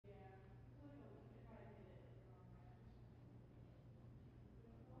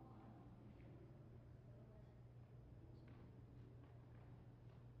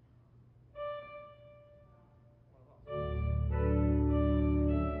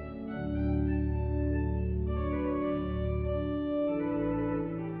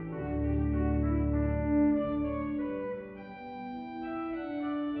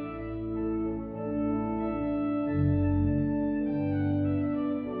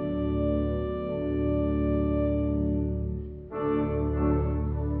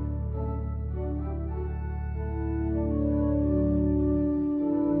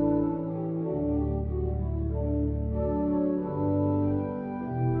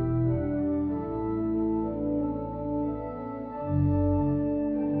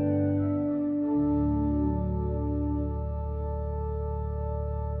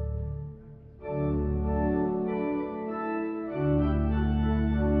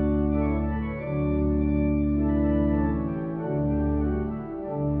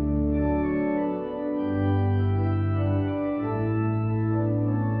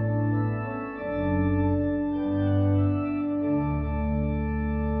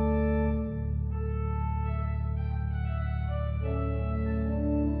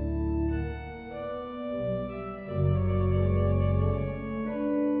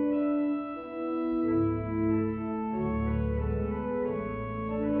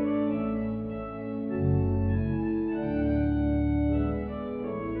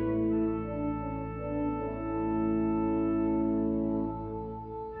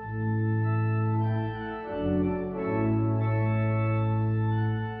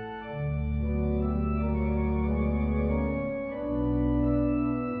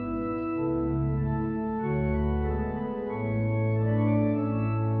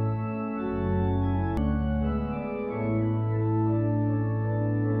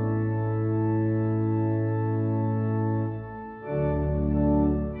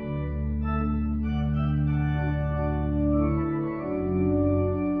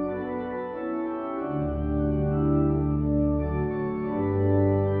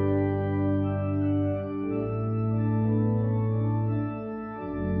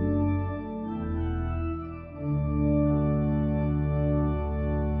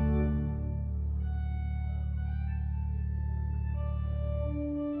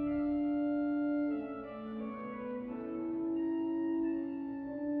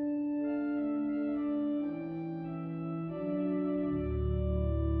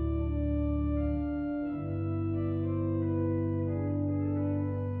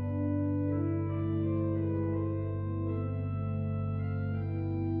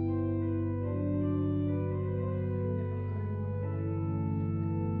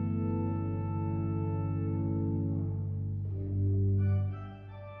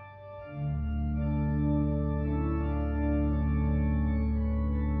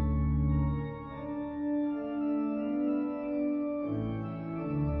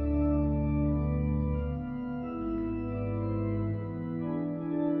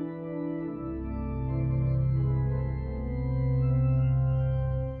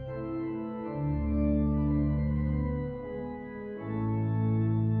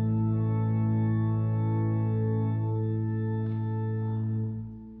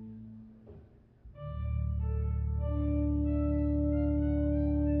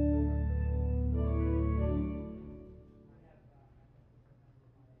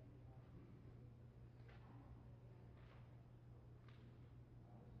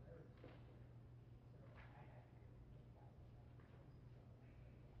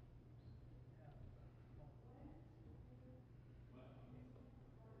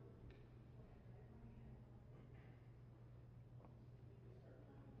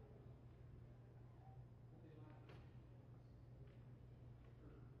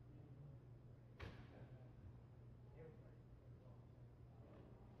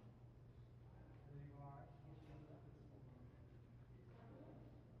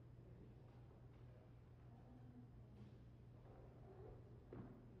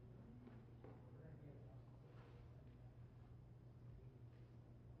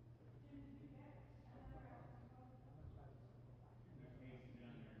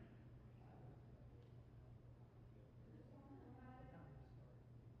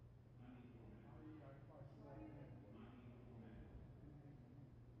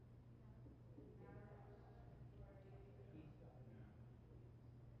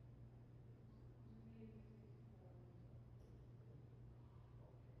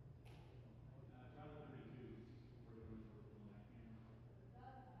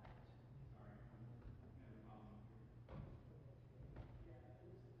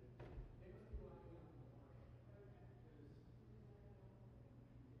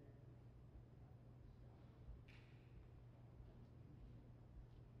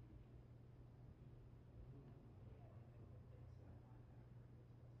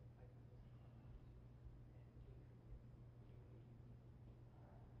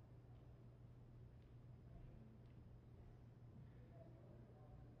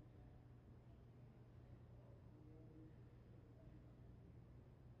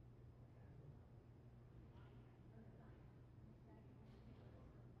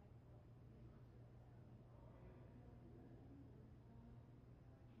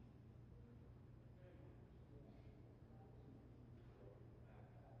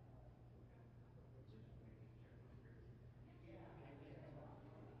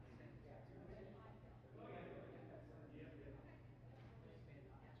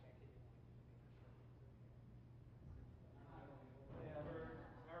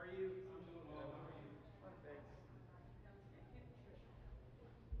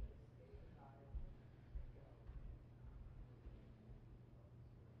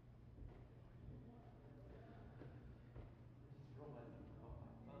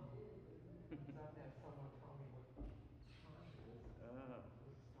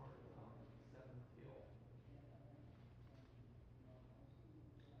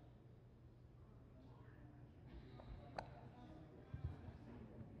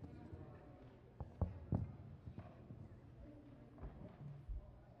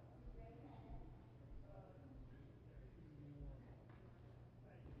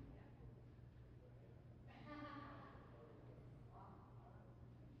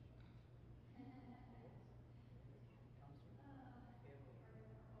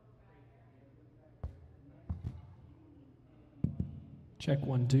Check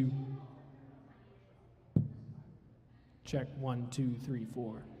 1 2. Check 1 2 3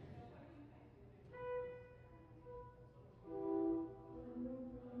 4.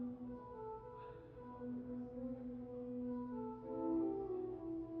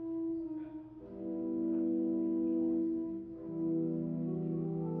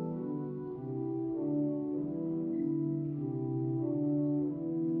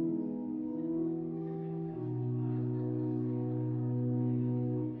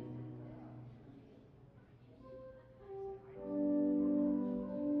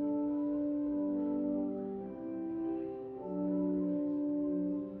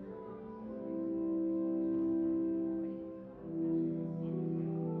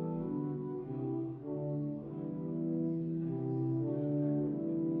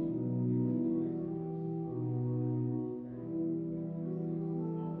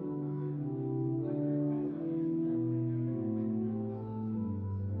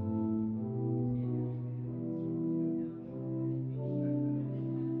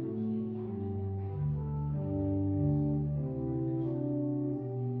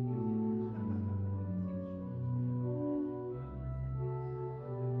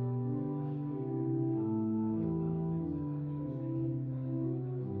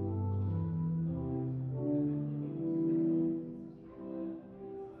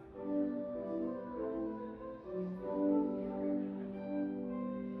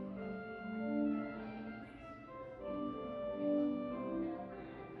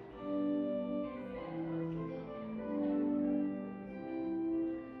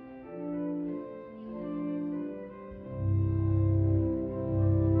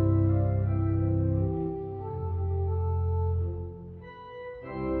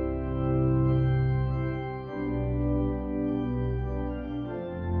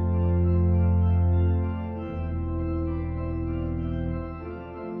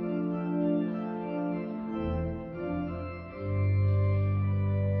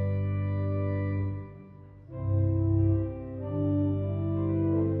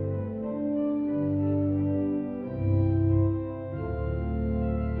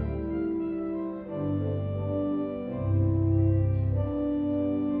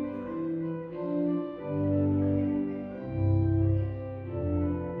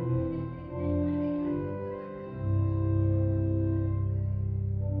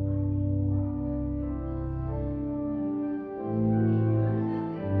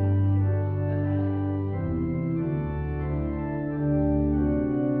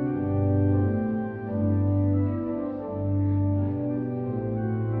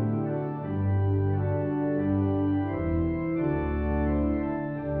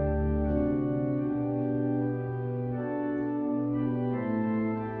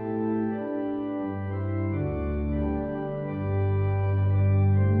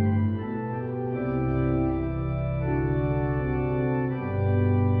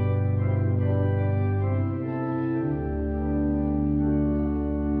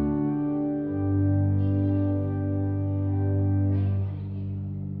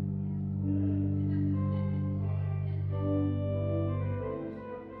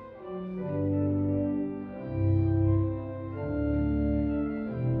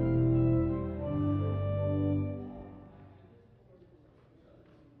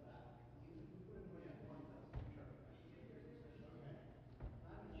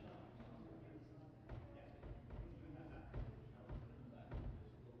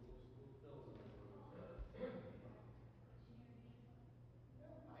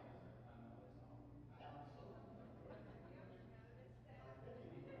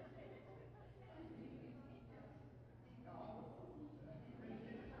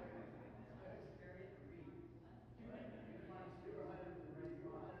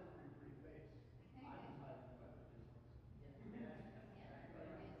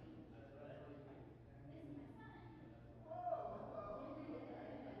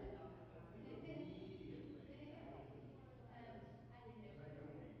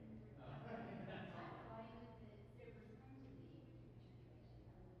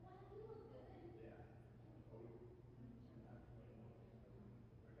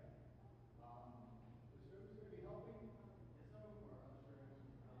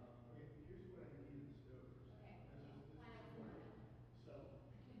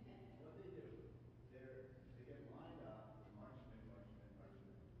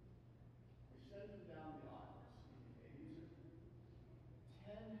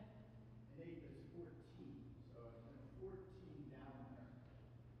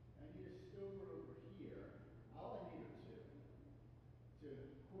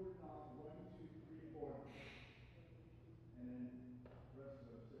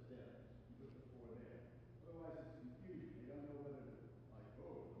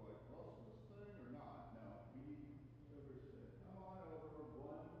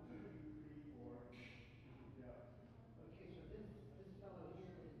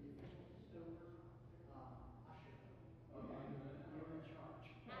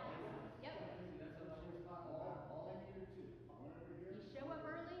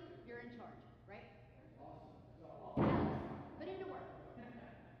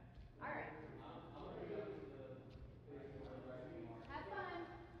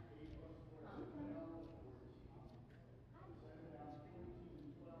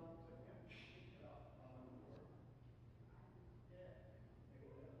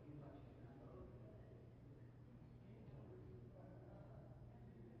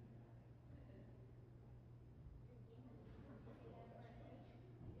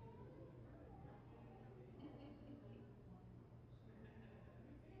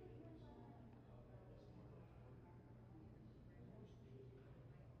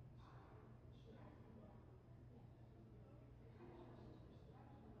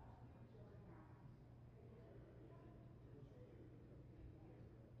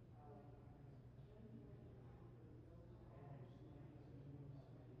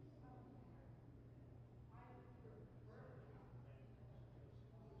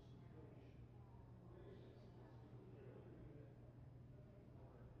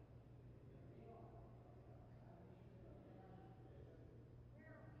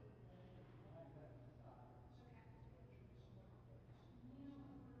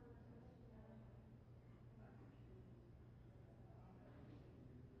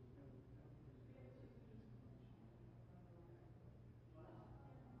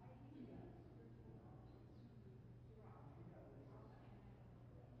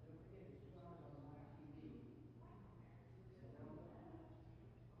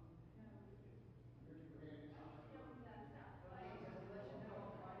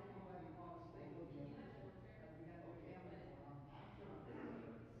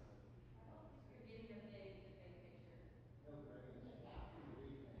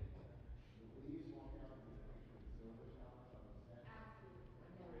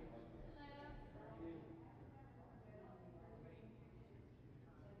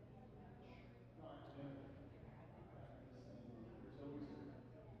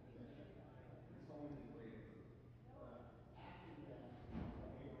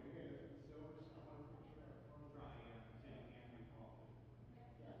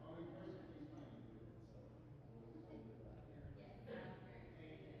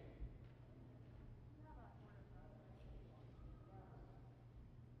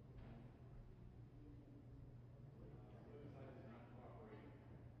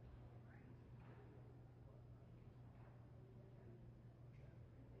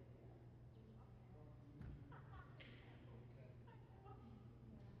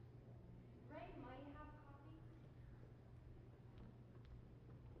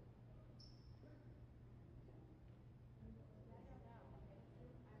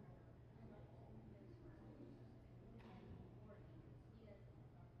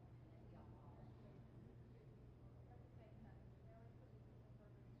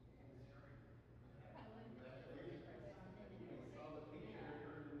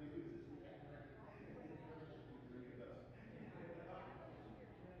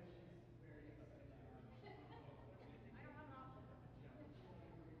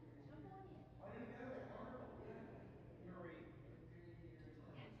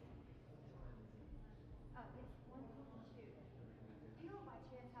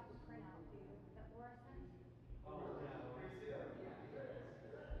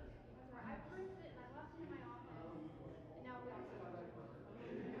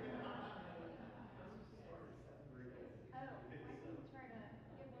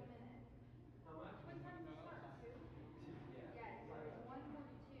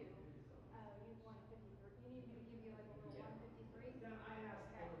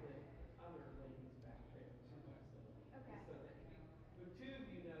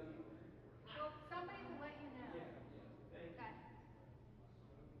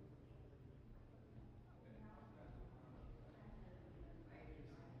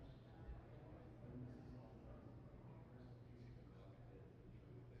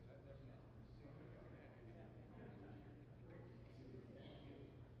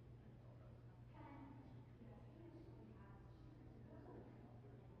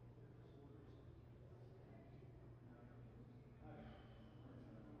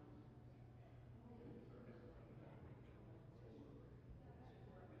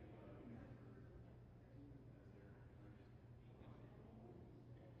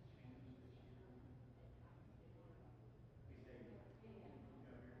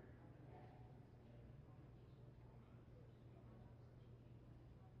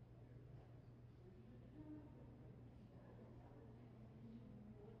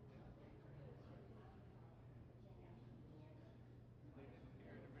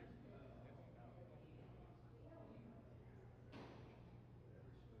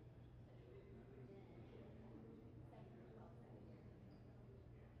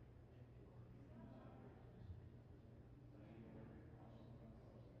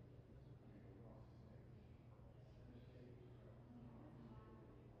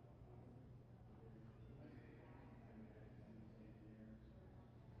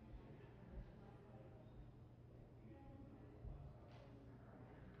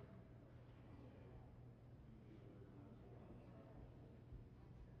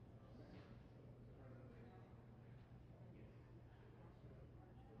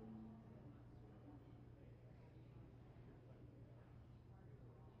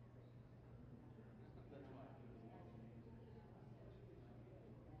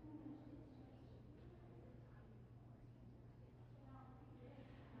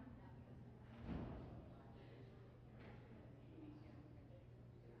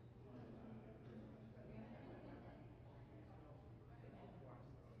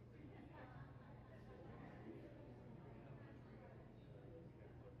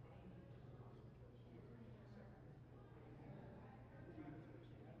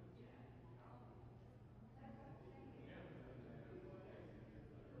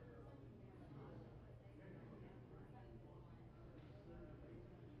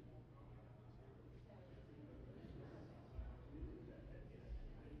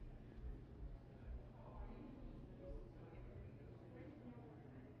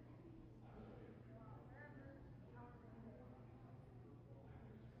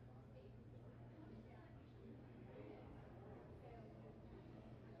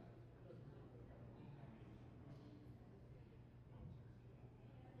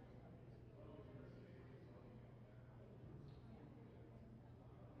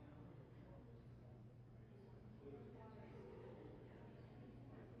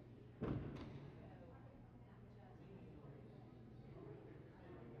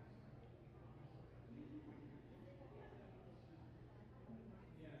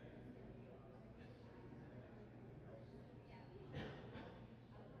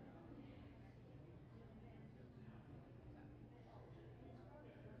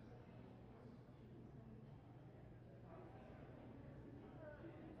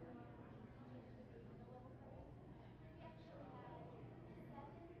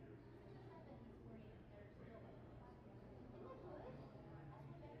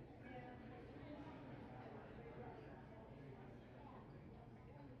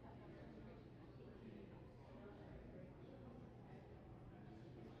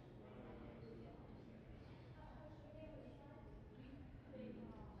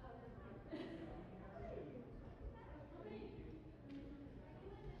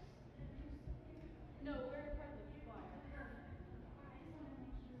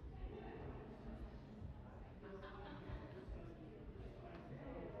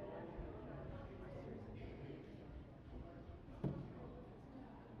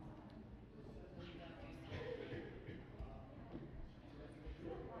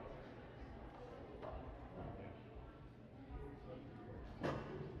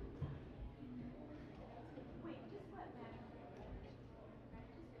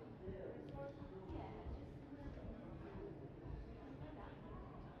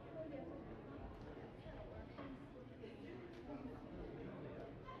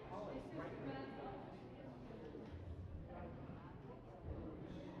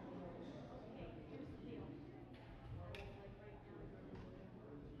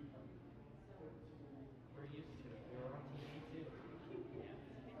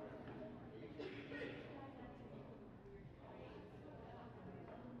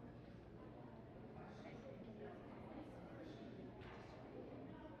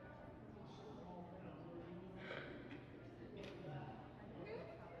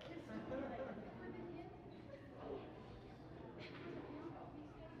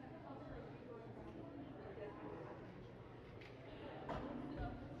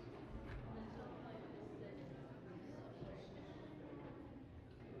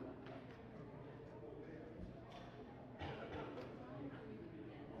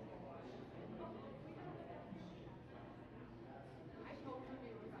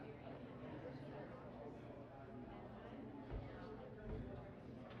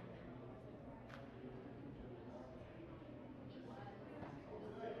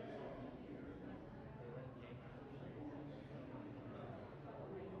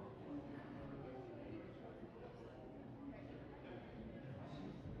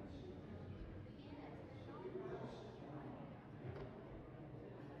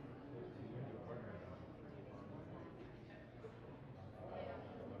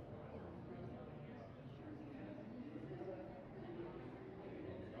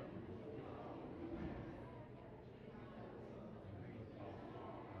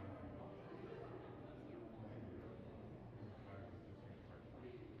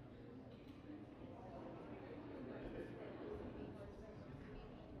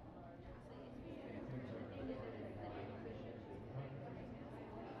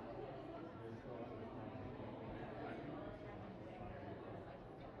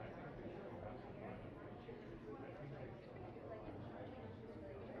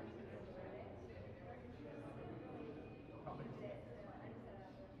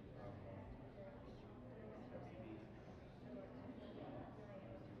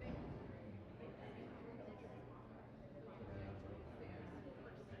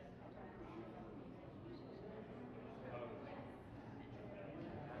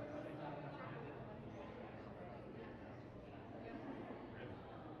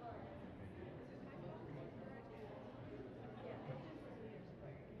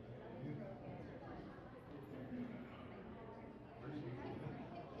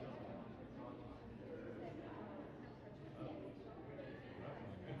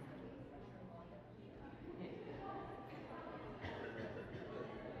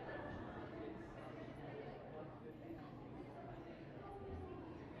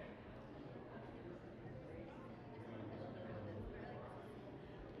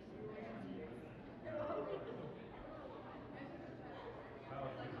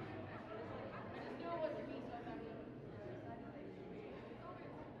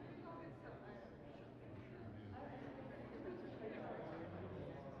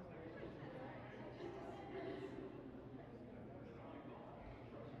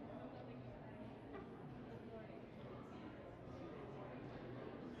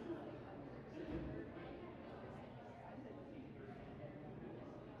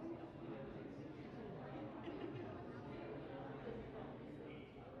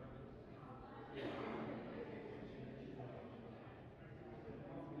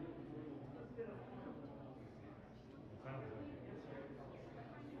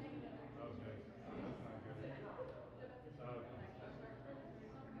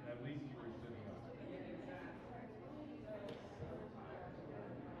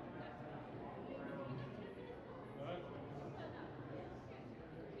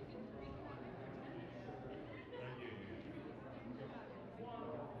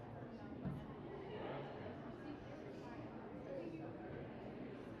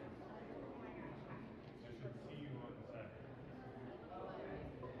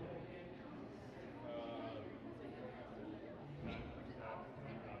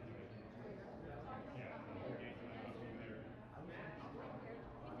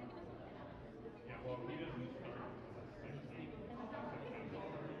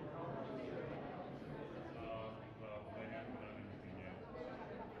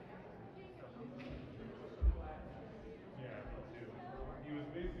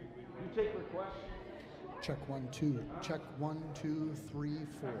 Check 1, 2. Check 1, 2, 3,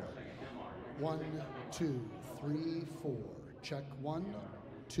 4. 1, 2, 3, 4. Check 1,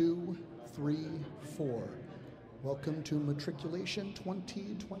 2, 3, 4. Welcome to Matriculation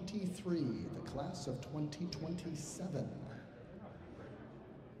 2023, the class of 2027.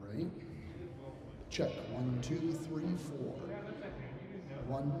 Right? Check 1, 2, 3, 4.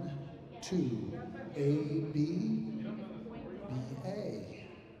 1, 2, A, B, B, A,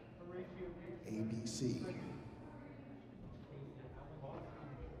 A, B, C.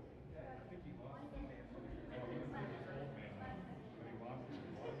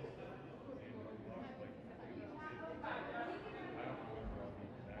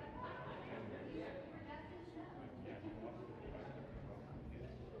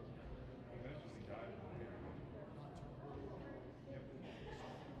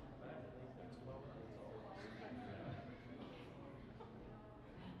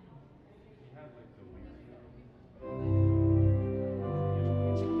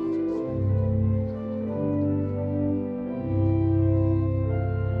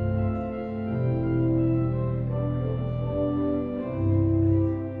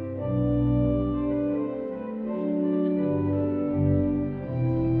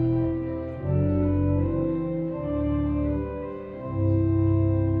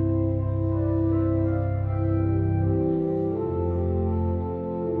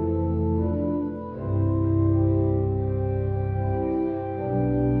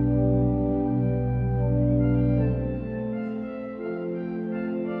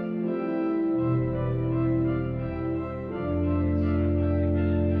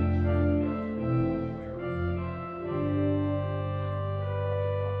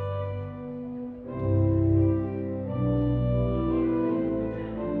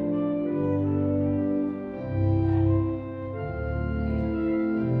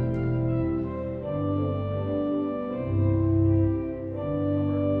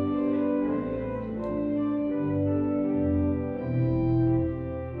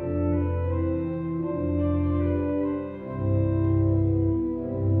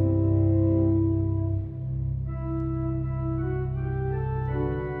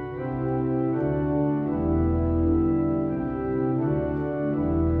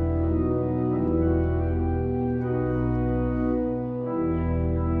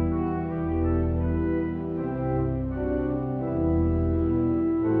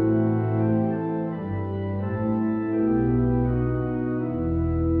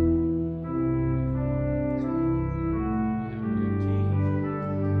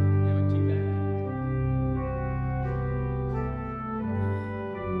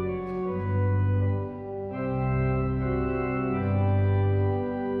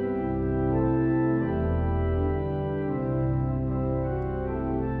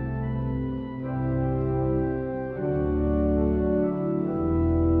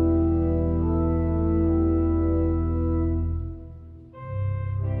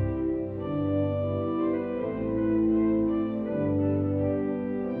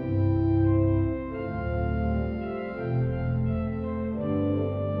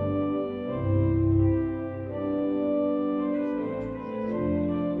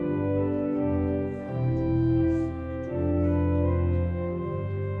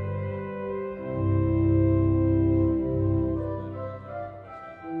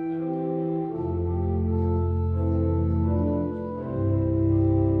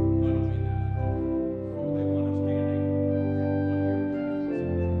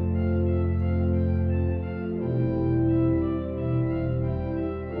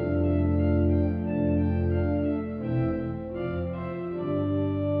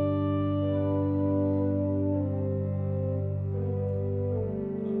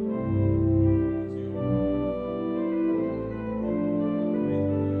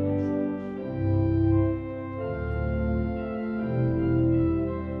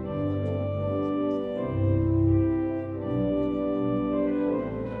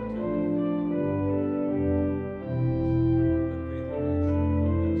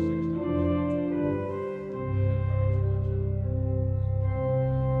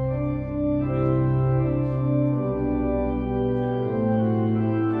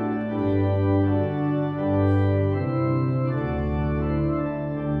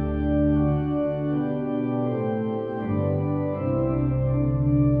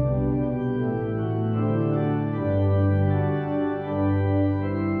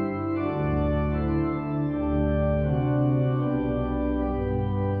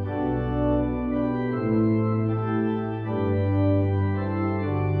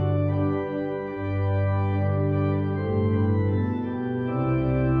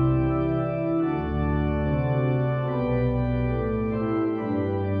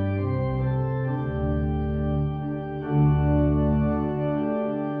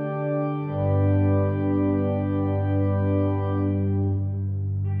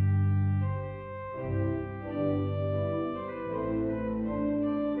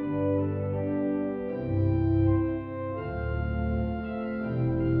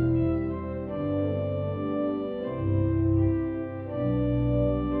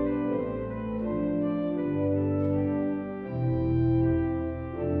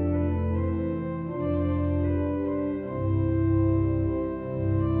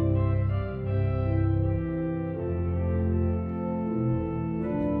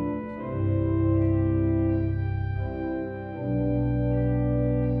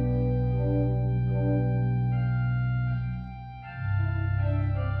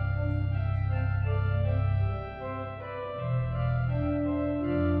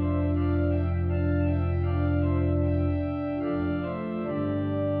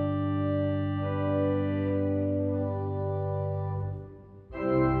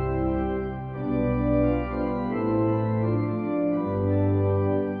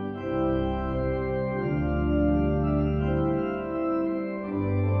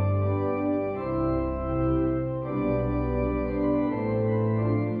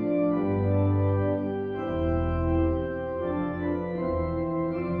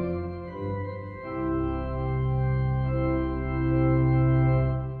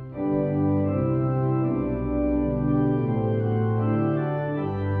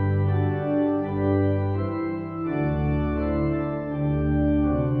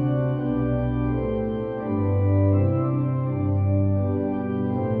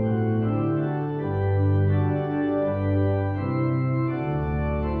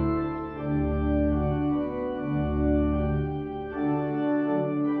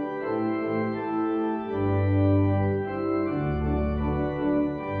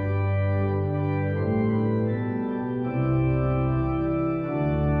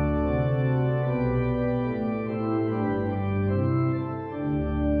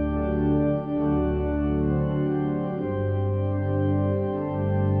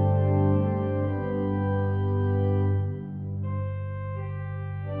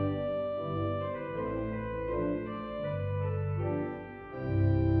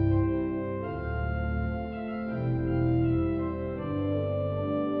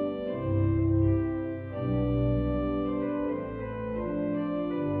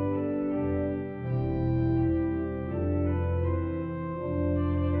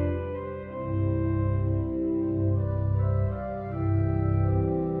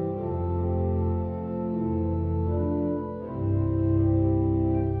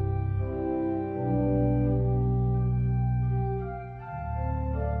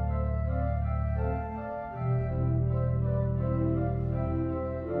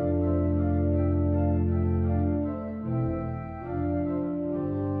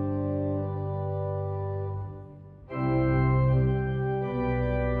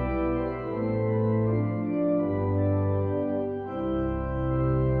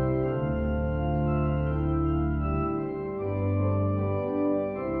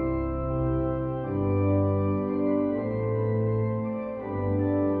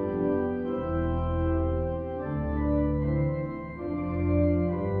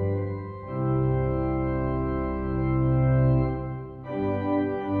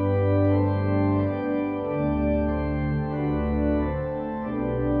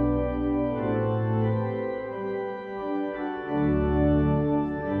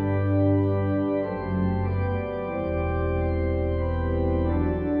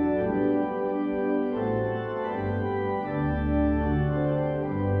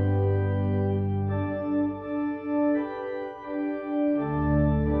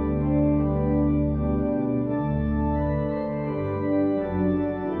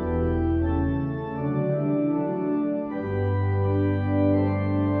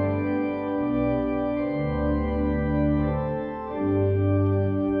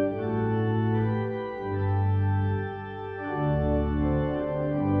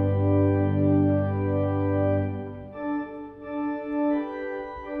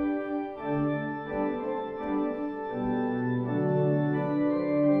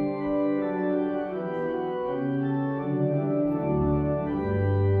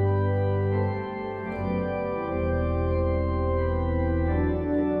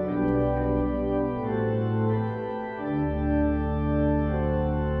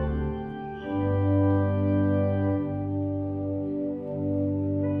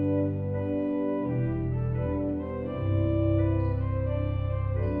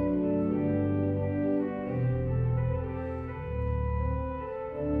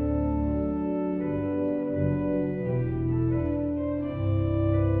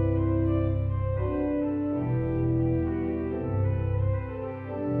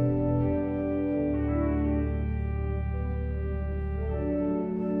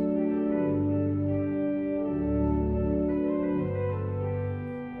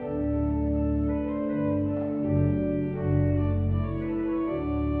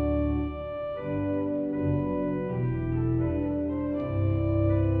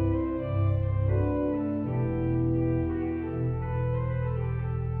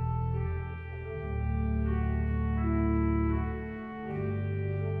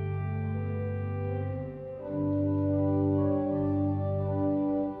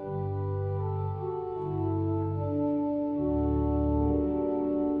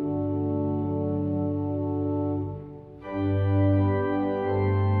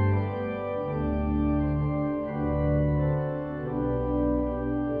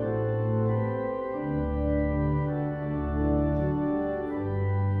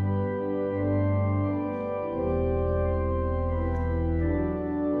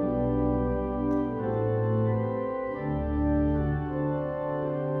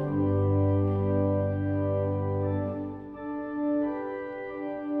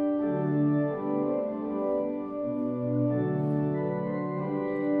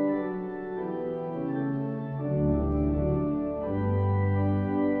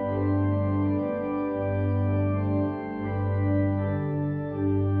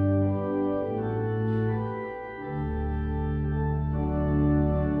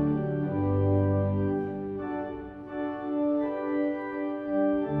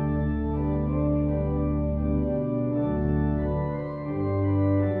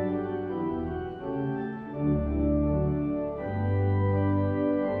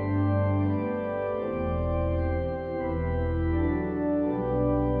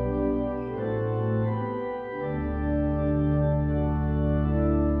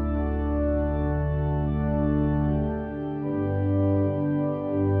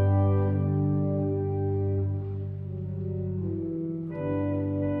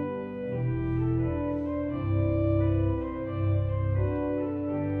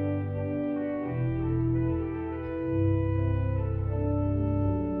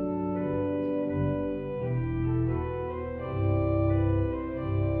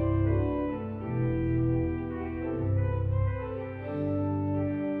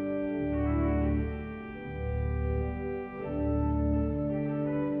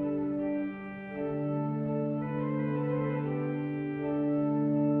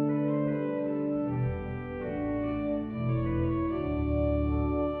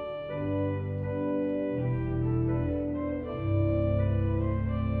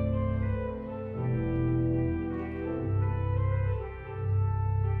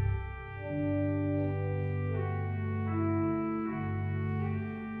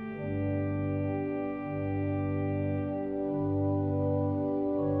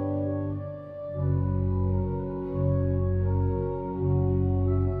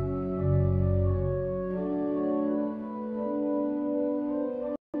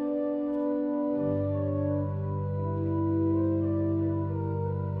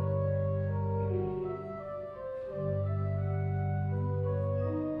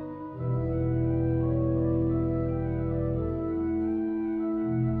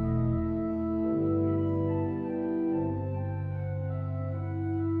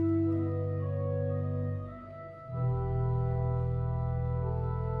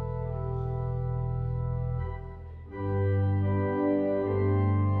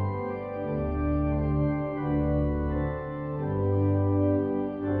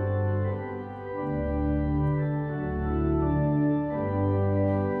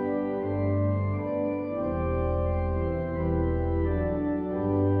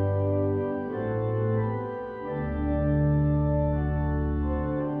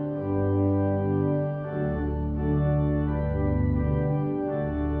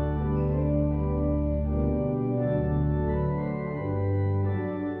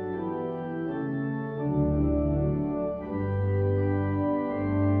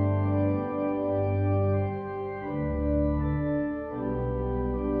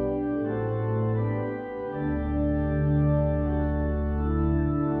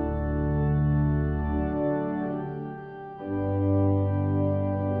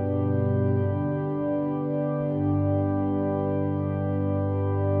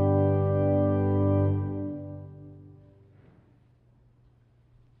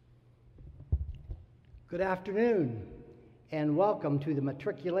 Good afternoon, and welcome to the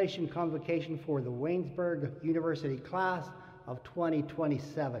Matriculation Convocation for the Waynesburg University class of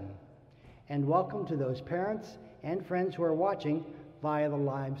 2027. And welcome to those parents and friends who are watching via the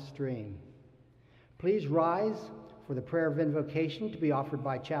live stream. Please rise for the prayer of invocation to be offered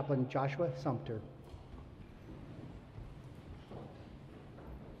by Chaplain Joshua Sumter.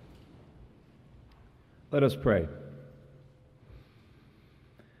 Let us pray.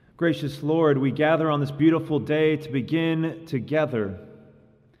 Gracious Lord, we gather on this beautiful day to begin together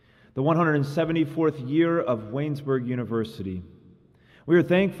the 174th year of Waynesburg University. We are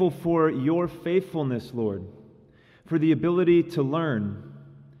thankful for your faithfulness, Lord, for the ability to learn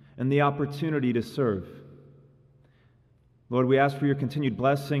and the opportunity to serve. Lord, we ask for your continued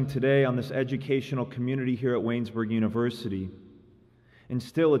blessing today on this educational community here at Waynesburg University.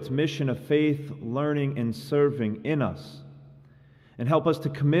 Instill its mission of faith, learning, and serving in us, and help us to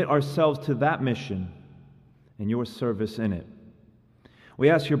commit ourselves to that mission and your service in it.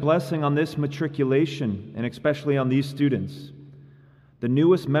 We ask your blessing on this matriculation, and especially on these students, the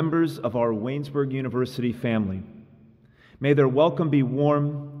newest members of our Waynesburg University family. May their welcome be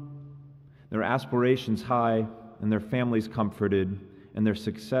warm, their aspirations high, and their families comforted, and their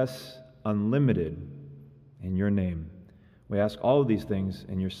success unlimited in your name. We ask all of these things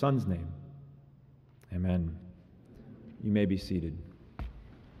in your Son's name. Amen. You may be seated.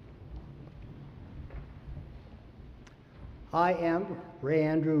 I am Ray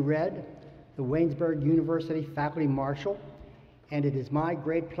Andrew Redd, the Waynesburg University Faculty Marshal, and it is my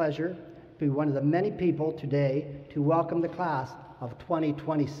great pleasure to be one of the many people today to welcome the class of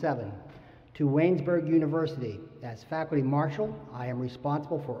 2027 to Waynesburg University. As Faculty Marshal, I am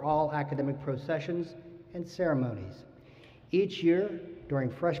responsible for all academic processions and ceremonies. Each year, during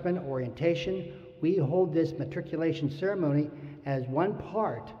freshman orientation, we hold this matriculation ceremony as one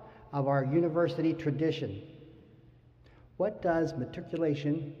part of our university tradition. What does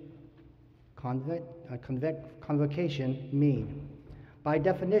matriculation convocation mean? By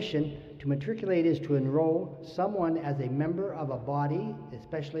definition, to matriculate is to enroll someone as a member of a body,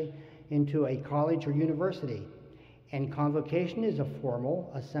 especially into a college or university. And convocation is a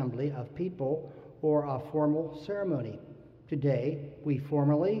formal assembly of people or a formal ceremony. Today, we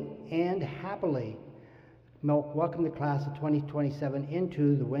formally and happily welcome the class of 2027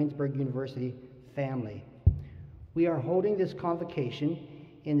 into the Waynesburg University family. We are holding this convocation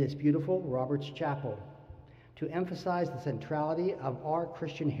in this beautiful Roberts Chapel to emphasize the centrality of our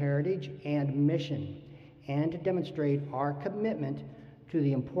Christian heritage and mission, and to demonstrate our commitment to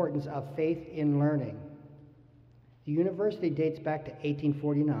the importance of faith in learning. The university dates back to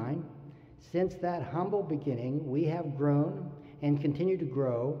 1849. Since that humble beginning, we have grown and continue to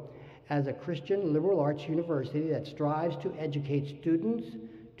grow as a Christian liberal arts university that strives to educate students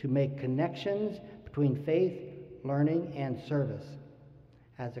to make connections between faith, learning, and service.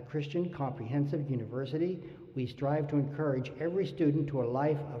 As a Christian comprehensive university, we strive to encourage every student to a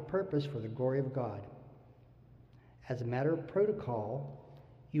life of purpose for the glory of God. As a matter of protocol,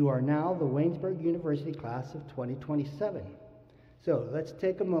 you are now the Waynesburg University class of 2027. So let's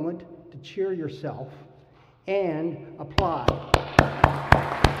take a moment to cheer yourself and applaud.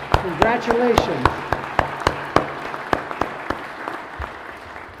 Congratulations.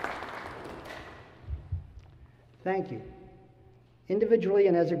 Thank you. Individually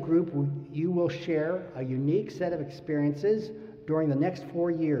and as a group, you will share a unique set of experiences during the next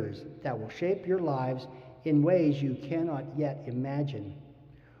 4 years that will shape your lives in ways you cannot yet imagine.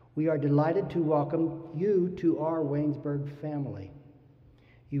 We are delighted to welcome you to our Waynesburg family.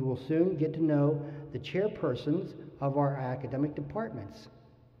 You will soon get to know the chairpersons of our academic departments.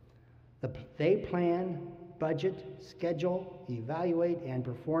 They plan, budget, schedule, evaluate, and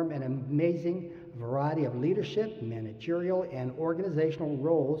perform an amazing variety of leadership, managerial, and organizational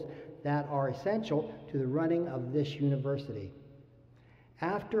roles that are essential to the running of this university.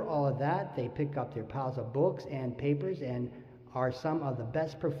 After all of that, they pick up their piles of books and papers and are some of the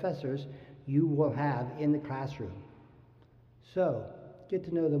best professors you will have in the classroom. So, get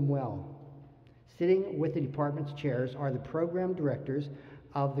to know them well. Sitting with the department's chairs are the program directors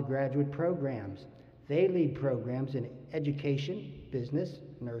of the graduate programs. They lead programs in education, business,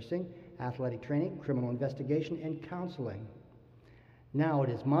 nursing, athletic training, criminal investigation, and counseling. Now it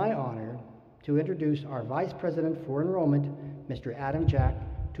is my honor to introduce our Vice President for Enrollment, Mr. Adam Jack,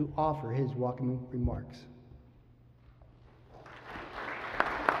 to offer his welcoming remarks.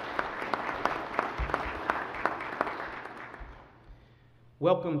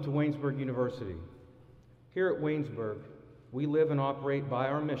 Welcome to Waynesburg University. Here at Waynesburg, we live and operate by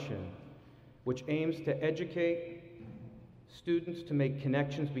our mission, which aims to educate students to make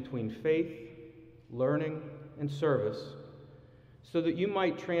connections between faith, learning, and service so that you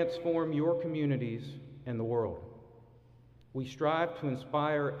might transform your communities and the world. We strive to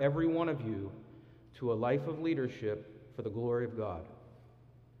inspire every one of you to a life of leadership for the glory of God.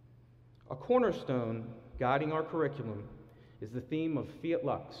 A cornerstone guiding our curriculum is the theme of Fiat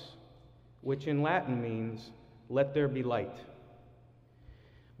Lux, which in Latin means, "Let there be light."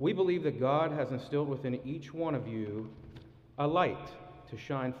 We believe that God has instilled within each one of you a light to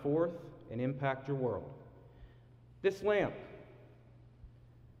shine forth and impact your world. This lamp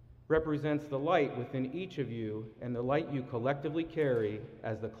represents the light within each of you and the light you collectively carry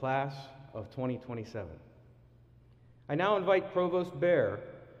as the class of 2027. I now invite Provost Bear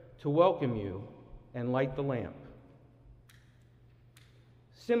to welcome you and light the lamp.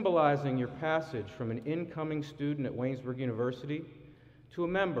 Symbolizing your passage from an incoming student at Waynesburg University to a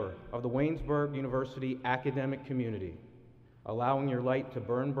member of the Waynesburg University academic community, allowing your light to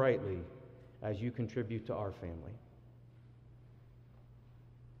burn brightly as you contribute to our family.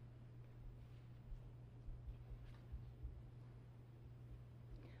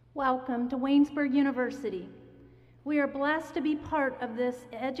 Welcome to Waynesburg University. We are blessed to be part of this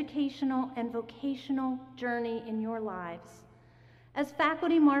educational and vocational journey in your lives. As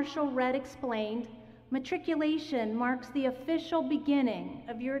Faculty Marshal Red explained, matriculation marks the official beginning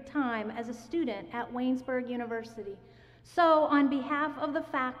of your time as a student at Waynesburg University. So, on behalf of the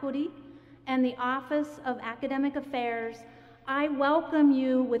faculty and the Office of Academic Affairs, I welcome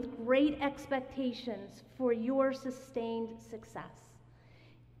you with great expectations for your sustained success.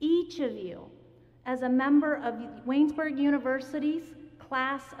 Each of you, as a member of Waynesburg University's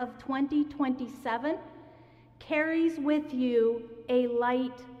class of 2027, carries with you a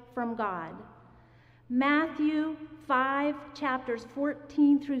light from God. Matthew 5, chapters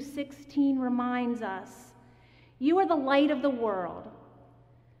 14 through 16 reminds us, "You are the light of the world.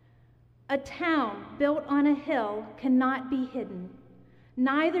 A town built on a hill cannot be hidden.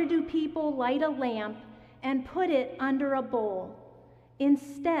 Neither do people light a lamp and put it under a bowl.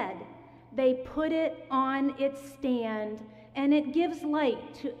 Instead, they put it on its stand, and it gives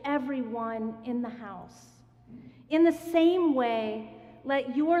light to everyone in the house. In the same way,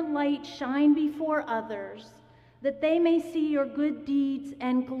 let your light shine before others, that they may see your good deeds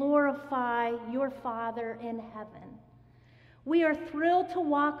and glorify your Father in heaven." We are thrilled to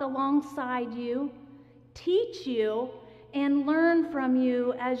walk alongside you, teach you, and learn from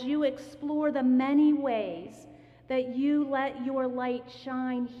you as you explore the many ways that you let your light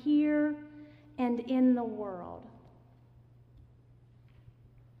shine here and in the world.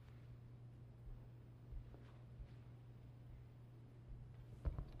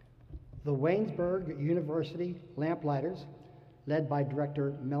 The Waynesburg University Lamplighters, led by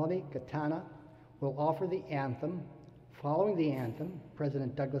Director Melanie Katana, will offer the anthem. Following the anthem,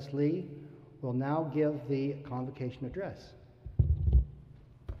 President Douglas Lee will now give the convocation address.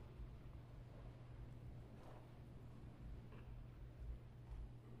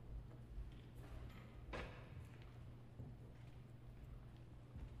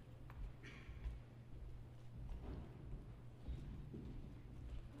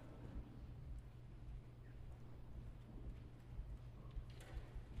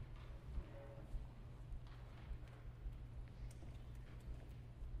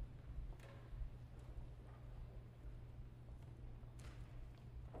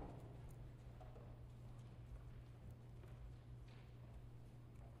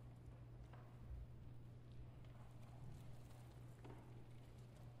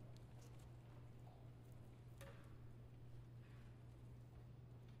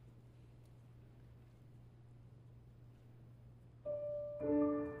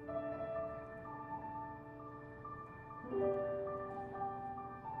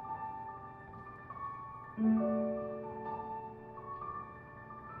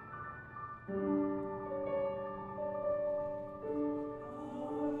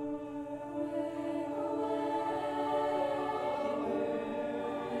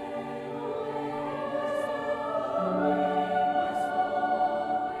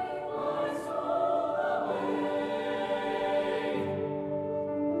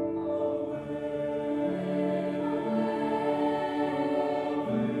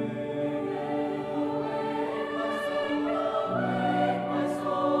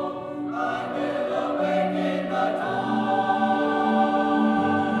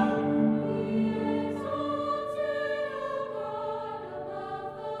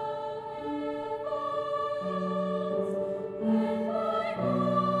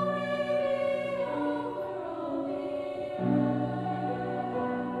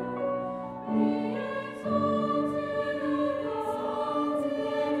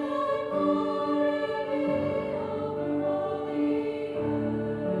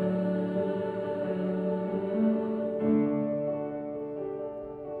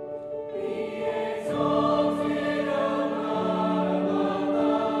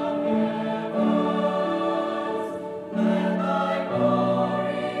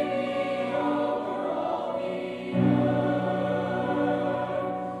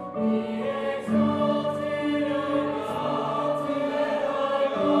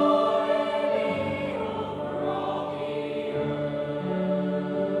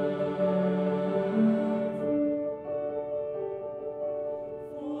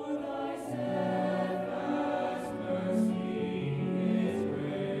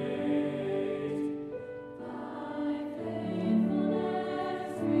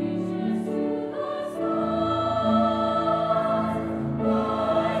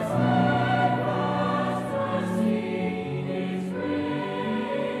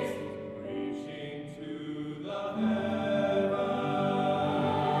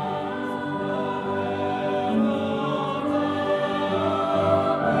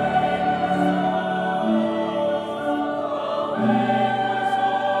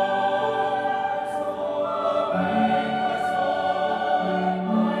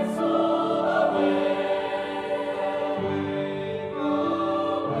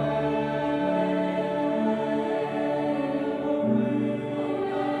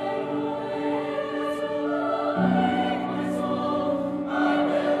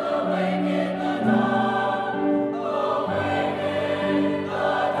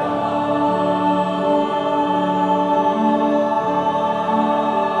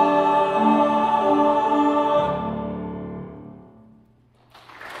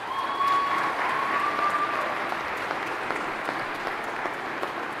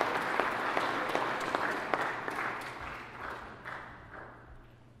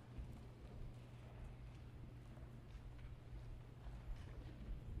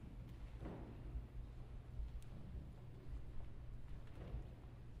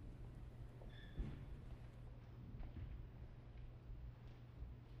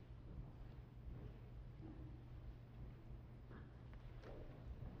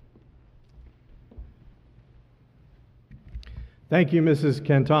 Thank you, Mrs.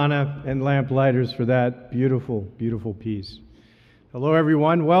 Cantana and Lamplighters, for that beautiful, beautiful piece. Hello,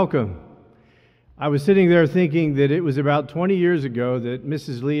 everyone. Welcome. I was sitting there thinking that it was about 20 years ago that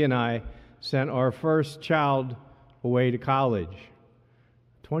Mrs. Lee and I sent our first child away to college.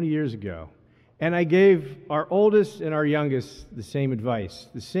 20 years ago. And I gave our oldest and our youngest the same advice,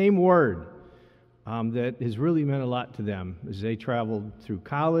 the same word that has really meant a lot to them as they traveled through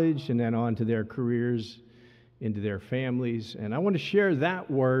college and then on to their careers, into their families. And I want to share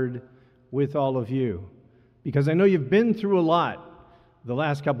that word with all of you because I know you've been through a lot the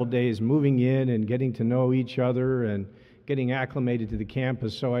last couple of days, moving in and getting to know each other and getting acclimated to the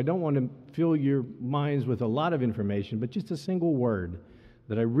campus. So I don't want to fill your minds with a lot of information, but just a single word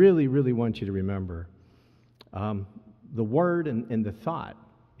that I really, really want you to remember. The word and the thought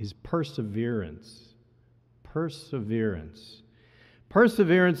is perseverance. Perseverance.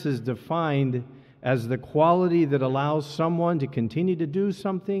 Perseverance is defined as the quality that allows someone to continue to do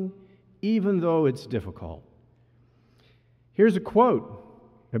something even though it's difficult. Here's a quote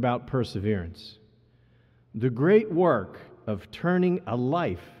about perseverance. The great work of turning a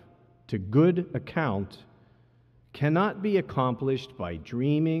life to good account cannot be accomplished by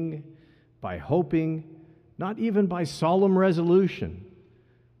dreaming, by hoping, not even by solemn resolution,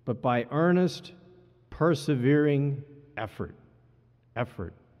 but by earnest, persevering effort,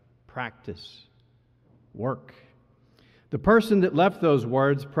 practice, work. The person that left those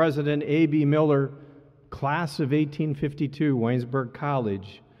words, President A.B. Miller, class of 1852, Waynesburg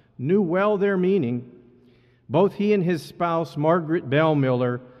College, knew well their meaning. Both he and his spouse, Margaret Bell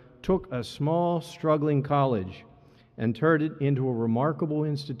Miller, took a small, struggling college and turned it into a remarkable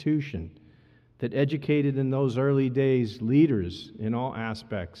institution that educated in those early days leaders in all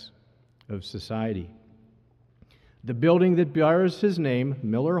aspects of society. The building that bears his name,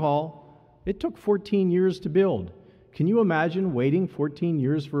 Miller Hall, it took 14 years to build. Can you imagine waiting 14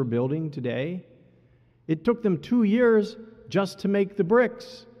 years for a building today? It took them 2 years just to make the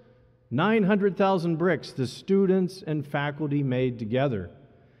bricks. 900,000 bricks the students and faculty made together.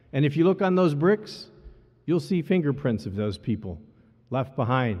 And if you look on those bricks, you'll see fingerprints of those people left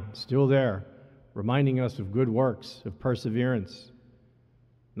behind, still there, reminding us of good works, of perseverance.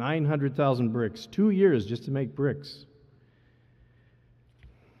 900,000 bricks, 2 years just to make bricks.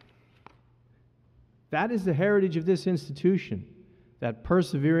 That is the heritage of this institution, that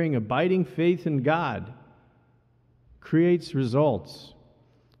persevering, abiding faith in God creates results.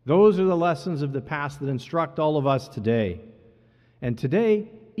 Those are the lessons of the past that instruct all of us today. And today,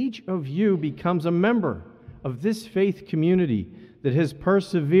 each of you becomes a member of this faith community that has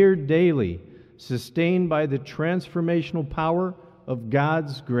persevered daily, sustained by the transformational power of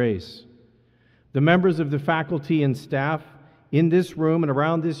God's grace. The members of the faculty and staff in this room and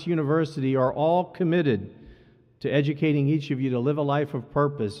around this university are all committed to educating each of you to live a life of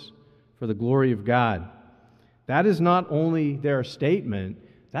purpose for the glory of God. That is not only their statement,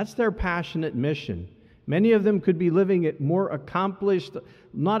 that's their passionate mission. Many of them could be living at more accomplished,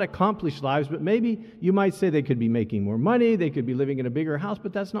 not accomplished lives, but maybe you might say they could be making more money, they could be living in a bigger house,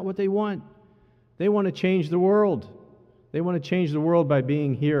 but that's not what they want. They want to change the world. They want to change the world by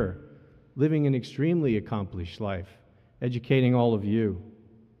being here, living an extremely accomplished life, educating all of you.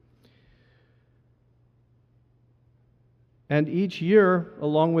 And each year,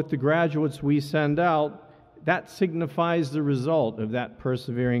 along with the graduates we send out, that signifies the result of that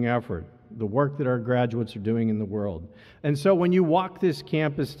persevering effort, the work that our graduates are doing in the world. And so when you walk this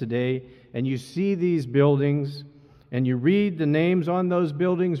campus today and you see these buildings and you read the names on those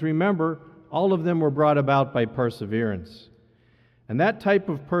buildings, remember, all of them were brought about by perseverance. And that type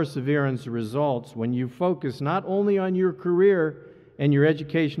of perseverance results when you focus not only on your career and your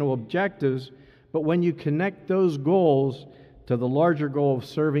educational objectives, but when you connect those goals to the larger goal of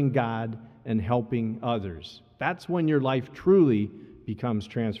serving God and helping others. That's when your life truly becomes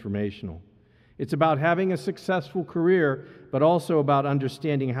transformational. It's about having a successful career, but also about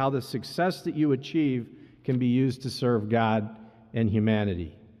understanding how the success that you achieve can be used to serve God and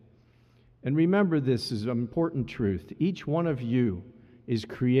humanity. And remember, this is an important truth. Each one of you is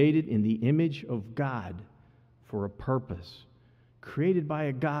created in the image of God for a purpose, created by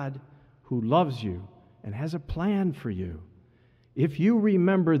a God who loves you and has a plan for you. If you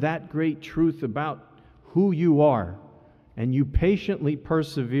remember that great truth about who you are, and you patiently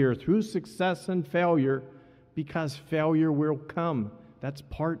persevere through success and failure, because failure will come. That's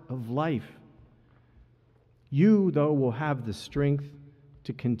part of life. You, though, will have the strength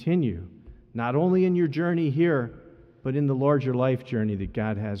to continue, not only in your journey here, but in the larger life journey that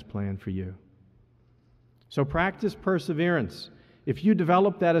God has planned for you. So practice perseverance. If you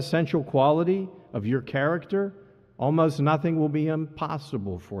develop that essential quality of your character, Almost nothing will be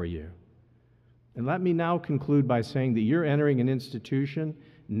impossible for you. And let me now conclude by saying that you're entering an institution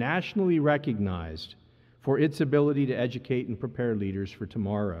nationally recognized for its ability to educate and prepare leaders for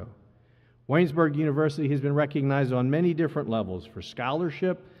tomorrow. Waynesburg University has been recognized on many different levels for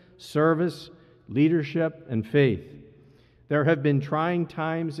scholarship, service, leadership, and faith. There have been trying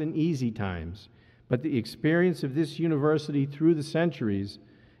times and easy times, but the experience of this university through the centuries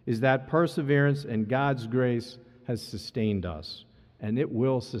is that perseverance and God's grace has sustained us, and it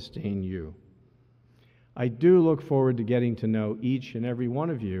will sustain you. I do look forward to getting to know each and every one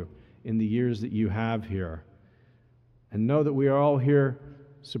of you in the years that you have here. And know that we are all here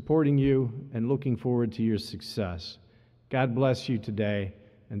supporting you and looking forward to your success. God bless you today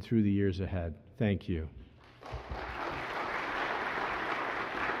and through the years ahead. Thank you.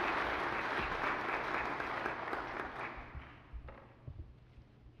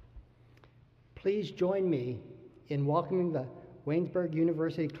 Please join me in welcoming the Waynesburg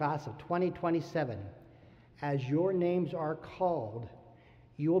University class of 2027. As your names are called,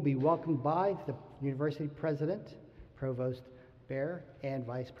 you will be welcomed by the University President, Provost Bear, and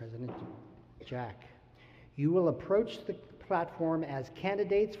Vice President Jack. You will approach the platform as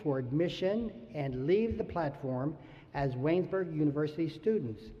candidates for admission and leave the platform as Waynesburg University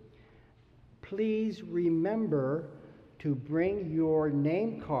students. Please remember to bring your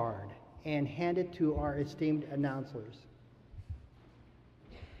name card and hand it to our esteemed announcers.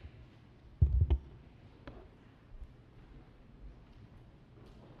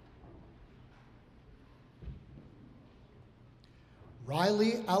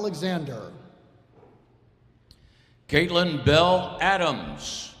 Riley Alexander. Caitlin Bell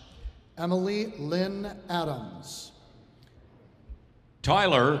Adams. Emily Lynn Adams.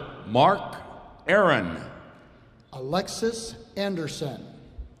 Tyler Mark Aaron. Alexis Anderson.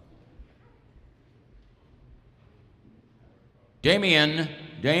 Damian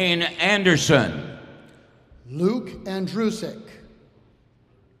Dane Anderson. Luke Andrusik.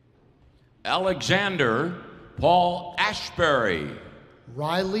 Alexander Paul Ashbury.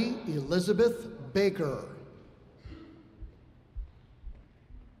 Riley Elizabeth Baker.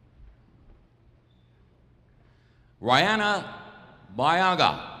 Rihanna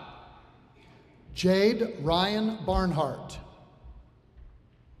Bayaga. Jade Ryan Barnhart.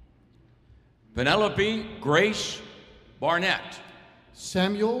 Penelope Grace Barnett.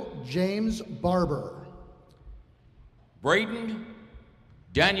 Samuel James Barber. Braden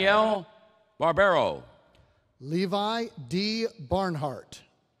Danielle Barbero. Levi D. Barnhart.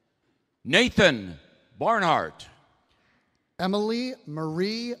 Nathan Barnhart. Emily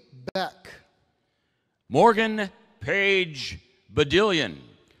Marie Beck. Morgan Page Badillion.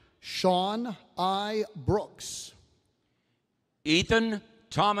 Sean I. Brooks. Ethan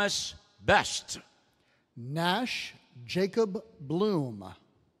Thomas Best. Nash Jacob Bloom.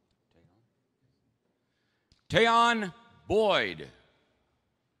 Tayon Boyd.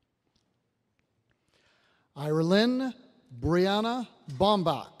 Irelyn Brianna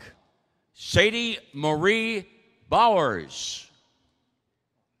Bombach. Sadie Marie Bowers.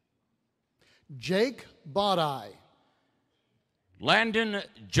 Jake Bodai. Landon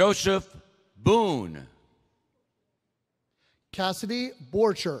Joseph Boone. Cassidy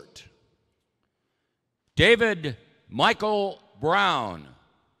Borchert. David Michael Brown.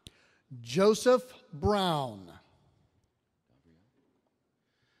 Joseph Brown.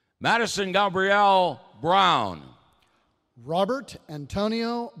 Madison Gabrielle Brown. Robert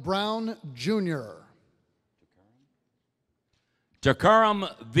Antonio Brown Jr. Takaram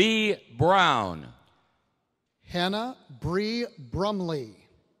V. Brown. Hannah Bree Brumley.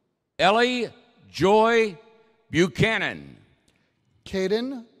 Ellie Joy Buchanan.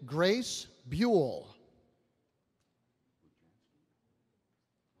 Caden Grace Buell.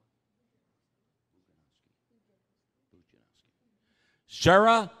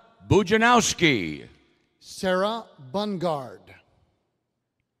 Sarah Bujanowski. Sarah Bungard.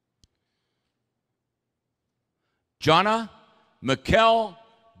 Jonna Mikkel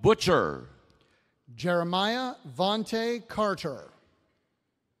Butcher. Jeremiah Vontae Carter.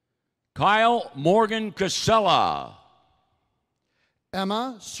 Kyle Morgan Casella.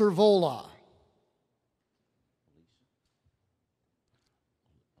 Emma Servola.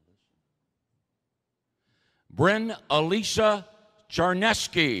 Bryn Elisa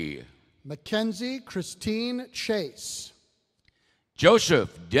Charneski. Mackenzie Christine Chase. Joseph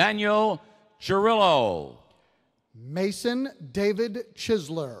Daniel Chirillo. Mason David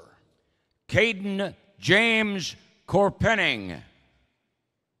Chisler. Caden James Corpenning.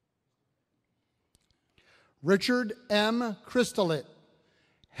 Richard M. Cristalit.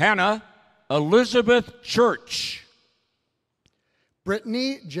 Hannah Elizabeth Church.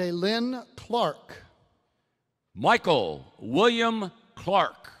 Brittany Jaylyn Clark. Michael William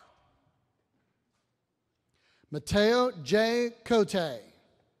Clark. Mateo J. Cote.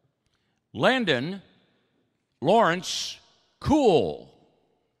 Landon Lawrence Cool.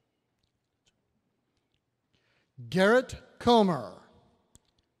 Garrett Comer.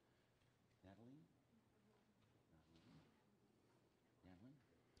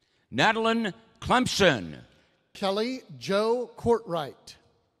 Madeline Clemson. Kelly Joe Courtwright.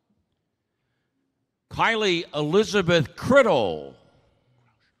 Kylie Elizabeth Criddle.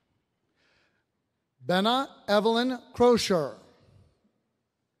 Benna Evelyn Crosher.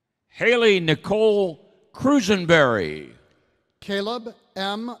 Haley Nicole Cruisenberry. Caleb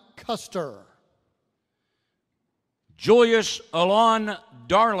M. Custer. Julius Alon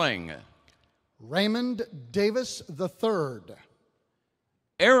Darling. Raymond Davis III.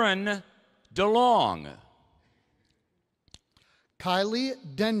 Aaron DeLong. Kylie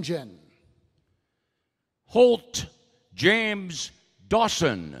Dengen. Holt James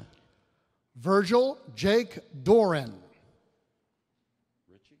Dawson. Virgil Jake Doran.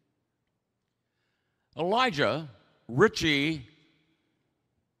 Elijah Richie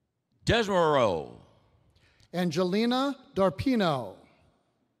Desmorow. Angelina Darpino.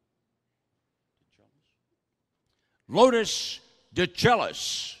 Lotus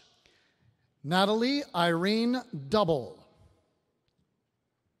DeCellis. Natalie Irene Double.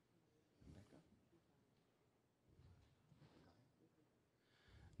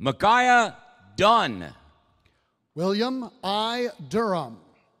 Micaiah Dunn. William I. Durham.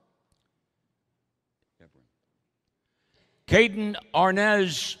 Caden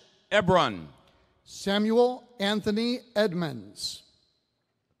Arnez Ebron. Samuel Anthony Edmonds.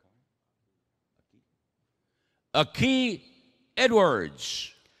 Aki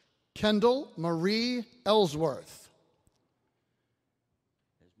Edwards. Kendall Marie Ellsworth.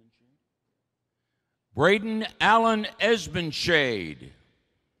 Braden Allen Esbenshade.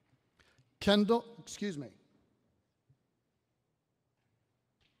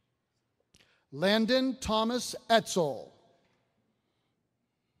 Landon Thomas Etzel.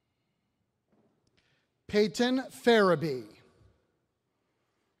 Peyton Farabee.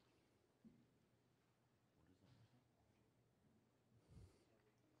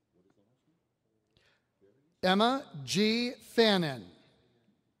 Emma G. Fannin.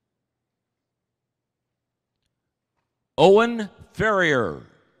 Owen Ferrier.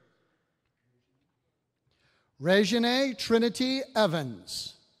 Regine Trinity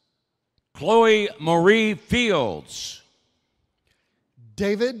Evans. Chloe Marie Fields.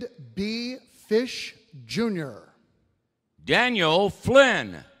 David B. Fish Jr. Daniel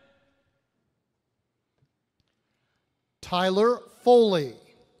Flynn. Tyler Foley.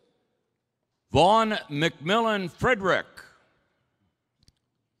 Vaughn McMillan Frederick.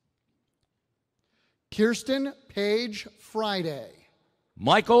 Kirsten Page Friday.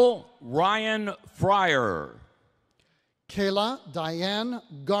 Michael Ryan Fryer. Kayla Diane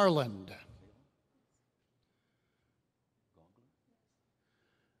Garland.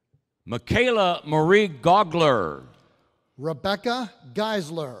 Michaela Marie Gogler. Rebecca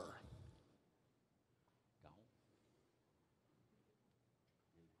Geisler.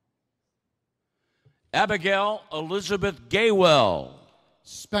 Abigail Elizabeth Gaywell.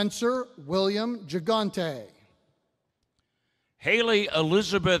 Spencer William Gigante. Haley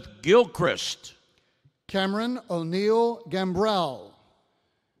Elizabeth Gilchrist. Cameron O'Neill Gambrell.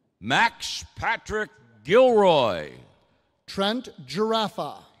 Max Patrick Gilroy. Trent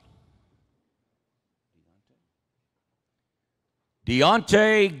Giraffa.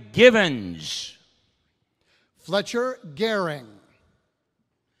 Deontay Givens. Fletcher Gehring.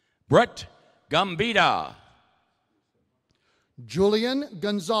 Brett Gambita. Julian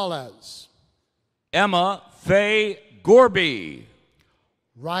Gonzalez. Emma Faye Gorby.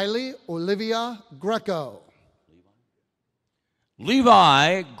 Riley Olivia Greco.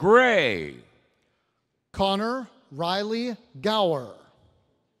 Levi Gray. Connor Riley Gower.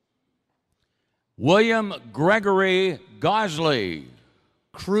 William Gregory Gosley.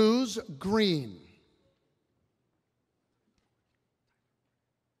 Cruz Green.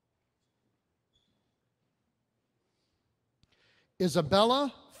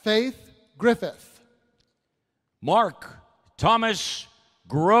 Isabella Faith Griffith. Mark Thomas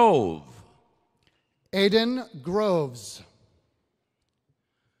Grove. Aiden Groves.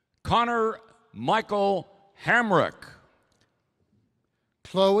 Connor Michael Hamrick.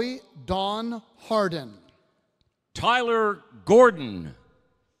 Chloe Dawn Harden. Tyler Gordon.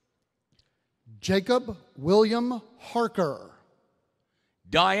 Jacob William Harker.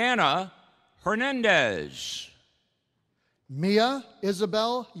 Diana Hernandez. Mia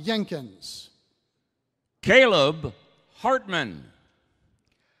Isabel Jenkins, Caleb Hartman,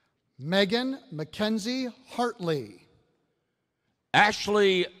 Megan Mackenzie Hartley,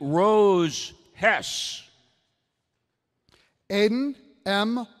 Ashley Rose Hess, Aiden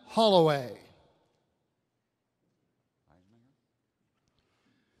M. Holloway,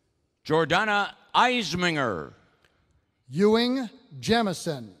 Jordana Eisminger, Ewing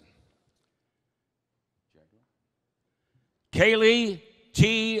Jamison, Kaylee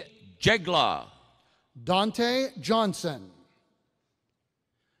T. Jegla, Dante Johnson,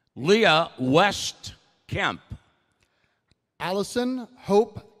 Leah West Kemp, Allison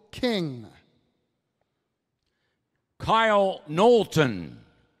Hope King, Kyle Knowlton,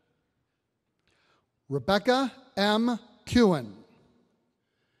 Rebecca M. Kewen,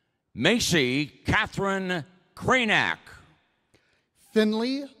 Macy Catherine Cranack,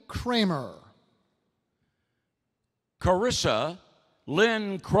 Finley Kramer, Carissa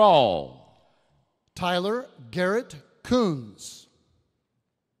Lynn Kroll, Tyler Garrett Coons,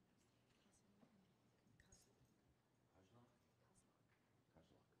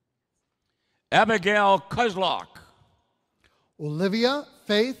 Abigail Kozlock, Olivia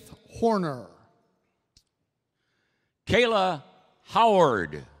Faith Horner, Kayla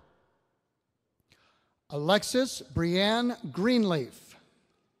Howard, Alexis Brianne Greenleaf,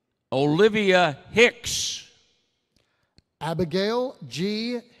 Olivia Hicks, Abigail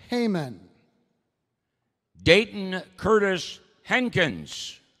G. Heyman, Dayton Curtis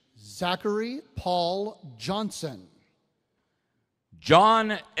Hankins, Zachary Paul Johnson,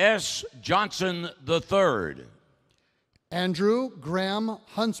 John S. Johnson III, Andrew Graham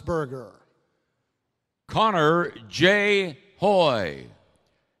Huntsberger, Connor J. Hoy,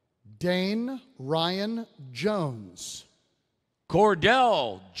 Dane Ryan Jones,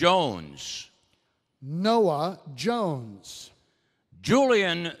 Cordell Jones, Noah Jones,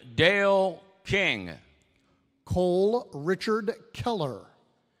 Julian Dale King, Cole Richard Keller,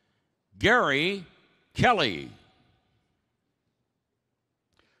 Gary Kelly,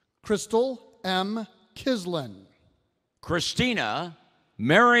 Crystal M. Kislin, Christina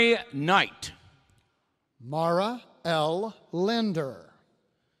Mary Knight, Mara L. Linder,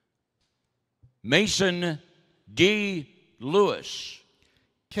 Mason D. Lewis,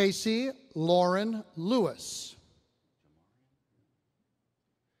 Casey Lauren Lewis,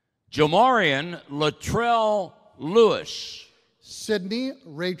 Jamarian Latrell Lewis, Sydney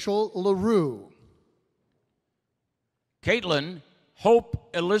Rachel LaRue, Caitlin Hope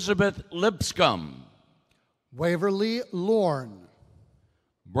Elizabeth Lipscomb, Waverly Lorne,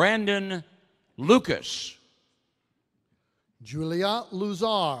 Brandon Lucas, Julia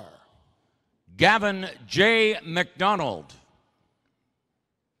Luzar, Gavin J. McDonald,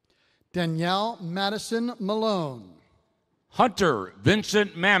 Danielle Madison Malone, Hunter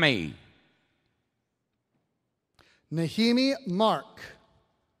Vincent Mammy, Nahimi Mark,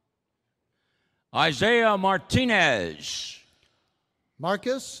 Isaiah Martinez,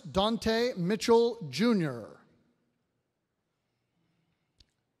 Marcus Dante Mitchell Jr.,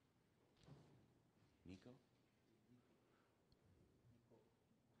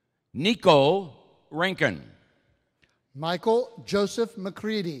 Nico Rankin, Michael Joseph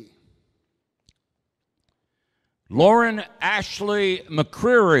McCready, Lauren Ashley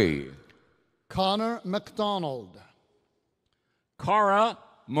McCreary, Connor McDonald, Cara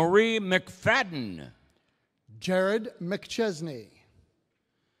Marie McFadden, Jared McChesney,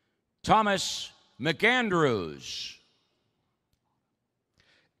 Thomas McAndrews,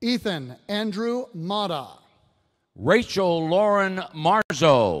 Ethan Andrew Mata, Rachel Lauren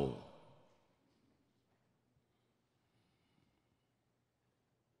Marzo,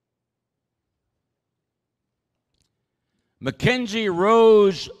 Mackenzie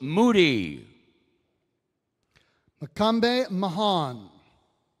Rose Moody, Makambe Mahan,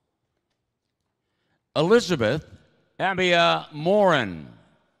 Elizabeth Abia Morin,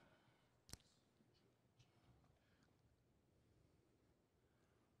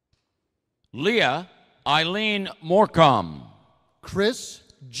 Leah Eileen Morcom, Chris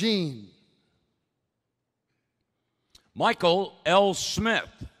Jean, Michael L.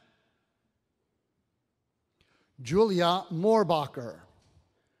 Smith, Julia Moorbacher,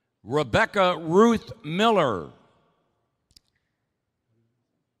 Rebecca Ruth Miller,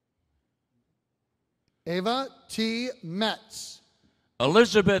 Ava T. Metz,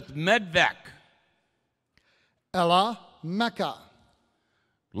 Elizabeth Medvec, Ella Mecca,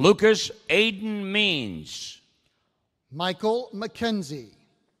 Lucas Aiden Means, Michael McKenzie,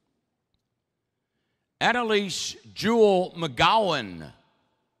 Annalise Jewel McGowan,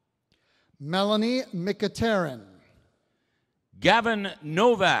 Melanie Mickaterin, Gavin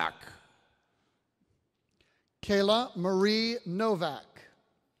Novak. Kayla Marie Novak.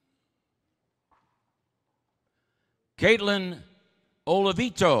 Caitlin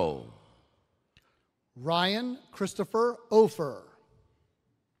Olivito. Ryan Christopher Ofer.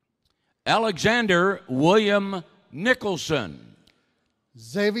 Alexander William Nicholson.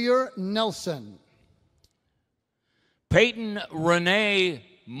 Xavier Nelson. Peyton Renee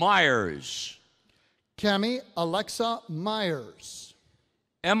Myers. Cami Alexa Myers.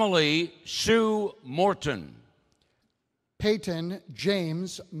 Emily Sue Morton. Peyton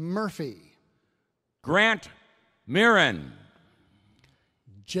James Murphy. Grant Mirren.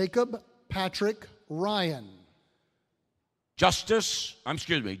 Jacob Patrick Ryan.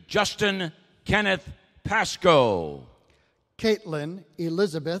 Justin Kenneth Pasco. Caitlin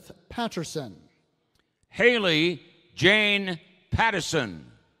Elizabeth Patterson. Haley Jane Pattison.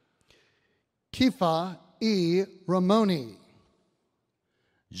 Kifa E. Ramoni.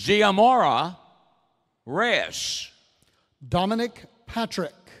 Ziamora Reyes. Dominic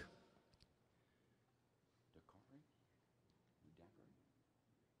Patrick.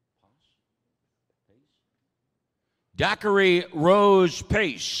 Daiquiri Rose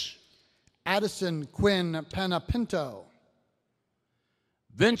Pace. Addison Quinn Panapinto.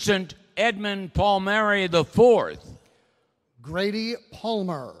 Vincent Edmund Palmieri IV. Grady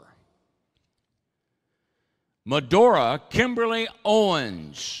Palmer. Medora Kimberly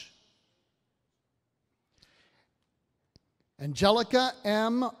Owens. Angelica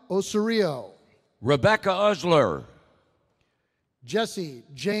M. Osorio. Rebecca Usler. Jesse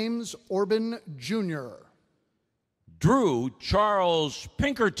James Orban Jr. Drew Charles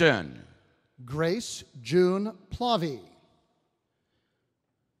Pinkerton. Grace June Plavy.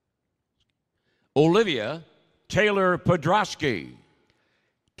 Olivia Taylor Podrosky.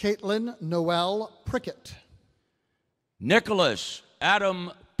 Caitlin Noel Prickett. Nicholas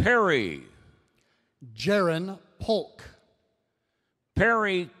Adam Perry. Jaron Polk.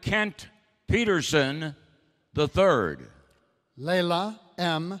 Perry Kent Peterson III. Layla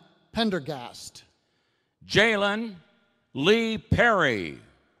M. Pendergast. Jalen Lee Perry.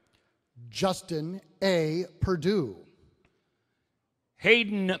 Justin A. Purdue.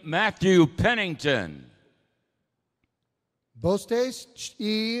 Hayden Matthew Pennington. Bostes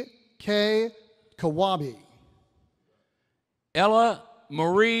E. K. Kawabi. Ella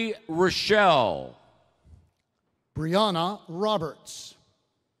Marie Rochelle. Brianna Roberts.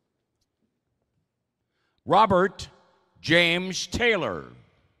 Robert James Taylor.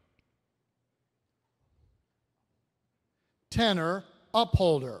 Tanner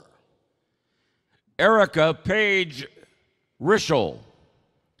Upholder. Erica Page Rischel.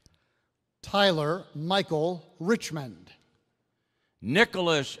 Tyler Michael Richmond.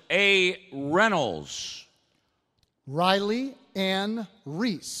 Nicholas A. Reynolds. Riley Ann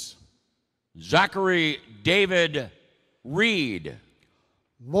Reese. Zachary David Reed.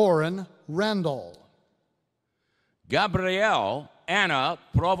 Lauren Randall. Gabrielle Anna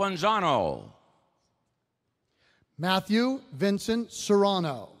Provenzano. Matthew Vincent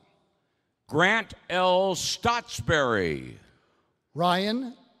Serrano. Grant L. Stottsberry.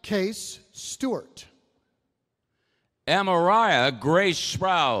 Ryan Case Stewart. Amariah Grace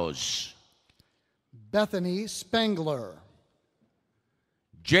Sprouse. Bethany Spangler.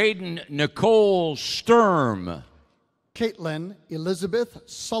 Jaden Nicole Sturm. Caitlin Elizabeth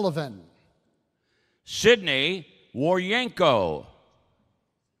Sullivan. Sydney Waryenko.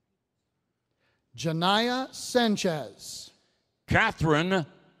 Janaya Sanchez. Catherine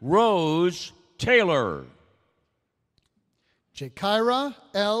Rose Taylor. Jakira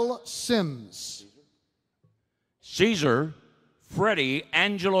L. Sims. Caesar Freddie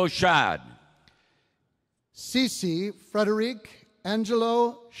Angelo Shad. Cece Frederic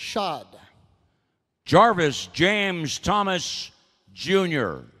Angelo Shad. Jarvis James Thomas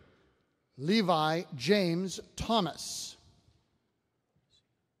Jr. Levi James Thomas.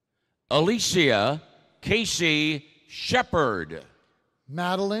 Alicia Casey Shepard.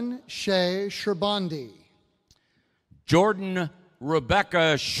 Madeline Shea Sherbandi. Jordan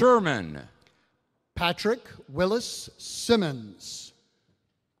Rebecca Sherman. Patrick Willis Simmons.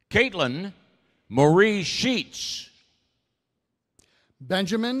 Caitlin Marie Sheets.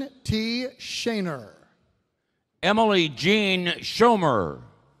 Benjamin T. Shaner. Emily Jean Schomer.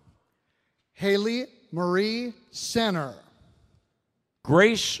 Haley Marie Sanner.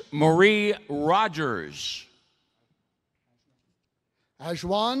 Grace Marie Rogers.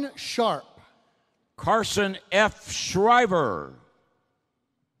 Ajwan Sharp. Carson F. Shriver.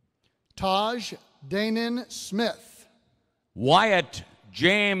 Taj Danon Smith. Wyatt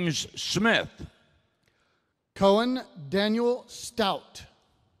James Smith. Cohen Daniel Stout.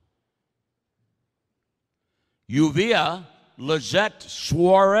 Uvia Lizette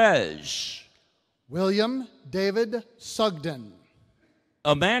Suarez. William David Sugden.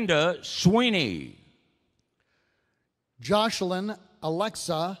 Amanda Sweeney. Jocelyn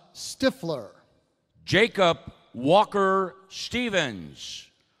Alexa Stifler. Jacob Walker Stevens.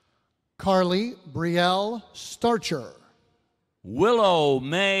 Carly Brielle Starcher. Willow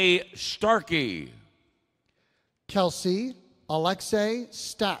May Starkey. Kelsey Alexei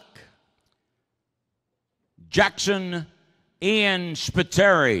Stack. Jackson Ian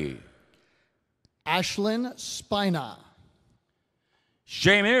Spiteri. Ashlyn Spina.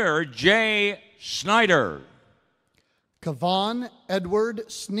 Shamir J. Snyder. Kavan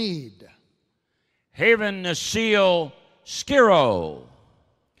Edward Sneed. Haven Nasil Skiro.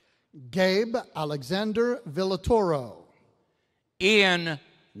 Gabe Alexander Villatoro. Ian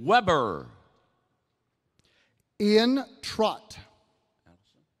Weber. Ian Trott.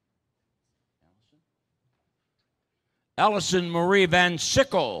 Allison Marie Van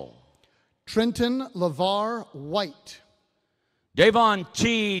Sickle. Trenton LeVar White. Davon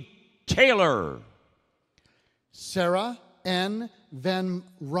T. Taylor. Sarah N. Van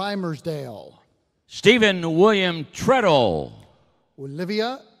Reimersdale. Stephen William Treadle.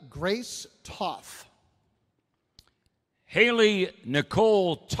 Olivia Grace Toth. Haley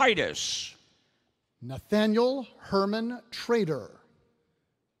Nicole Titus. Nathaniel Herman Trader.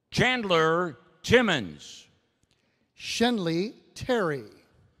 Chandler Timmons. Shenley Terry.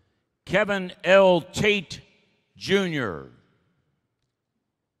 Kevin L. Tate Jr.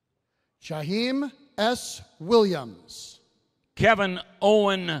 Shaheem S. Williams. Kevin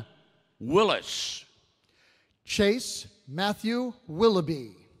Owen Willis. Chase Matthew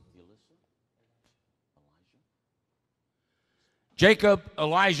Willoughby. Jacob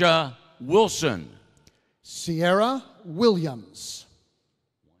Elijah Wilson. Sierra Williams.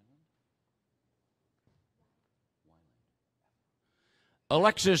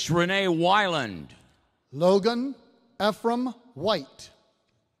 Alexis Renee Weiland. Logan Ephraim White.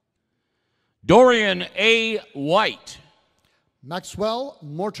 Dorian A. White. Maxwell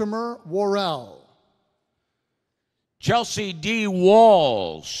Mortimer Worrell. Chelsea D.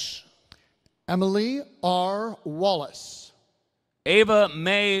 Walls. Emily R. Wallace. Ava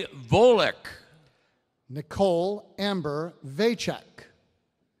May Volek. Nicole Amber Vachek.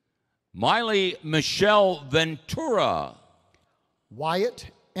 Miley Michelle Ventura. Wyatt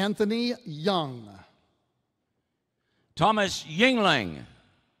Anthony Young. Thomas Yingling.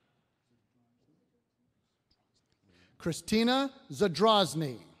 Christina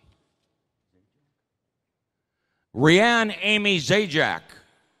Zadrozny. Rianne Amy Zajac.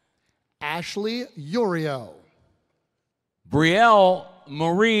 Ashley Urio. Brielle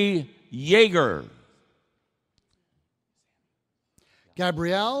Marie Yeager.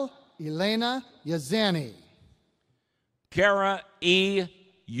 Gabrielle Elena Yazani. Kara E.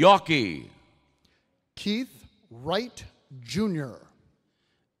 Yockey. Keith Wright Jr.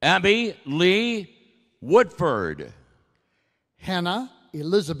 Abby Lee Woodford. Hannah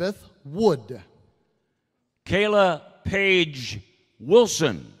Elizabeth Wood. Kayla Page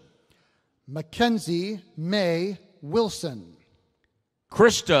Wilson. Mackenzie May Wilson.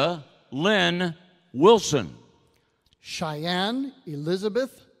 Krista Lynn Wilson. Cheyenne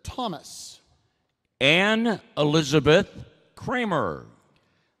Elizabeth Thomas. Anne Elizabeth Kramer.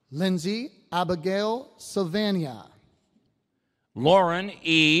 Lindsay Abigail Sylvania. Lauren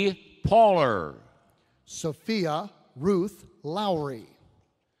E. Pauler. Sophia Ruth Lowry.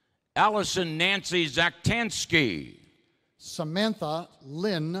 Allison Nancy Zaktansky. Samantha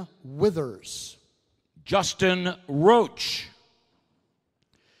Lynn Withers. Justin Roach.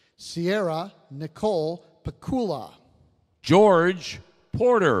 Sierra Nicole Pacula. George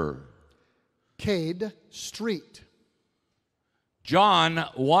Porter. Cade Street. John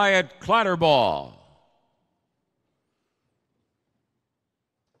Wyatt Clatterbaugh.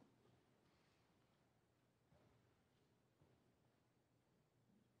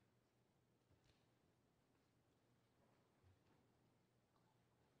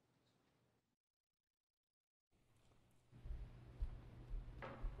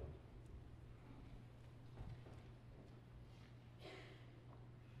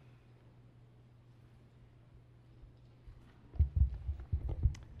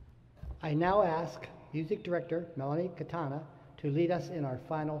 I now ask Music Director Melanie Katana to lead us in our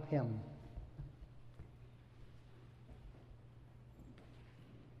final hymn.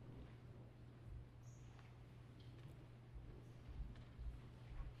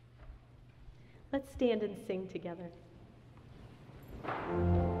 Let's stand and sing together.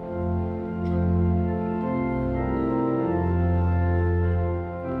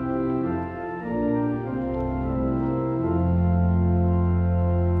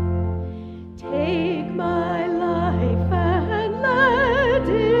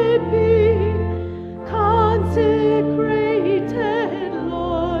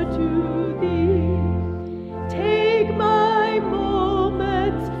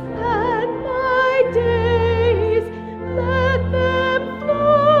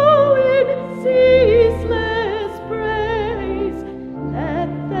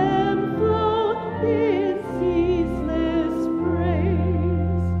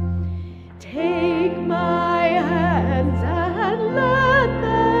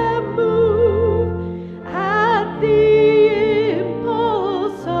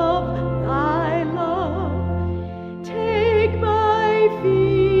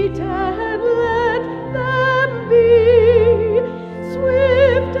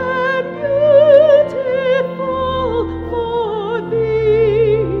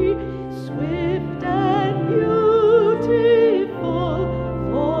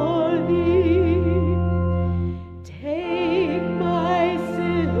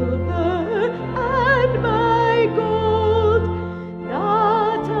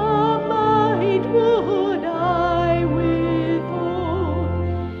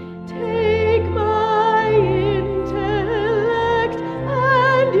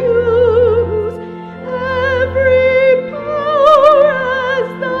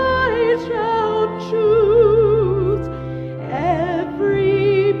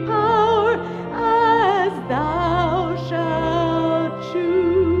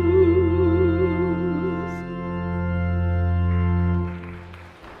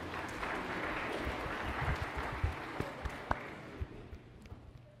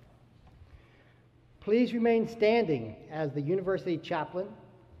 Please remain standing as the university chaplain,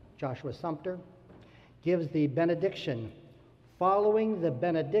 Joshua Sumter, gives the benediction. Following the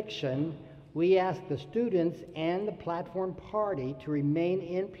benediction, we ask the students and the platform party to remain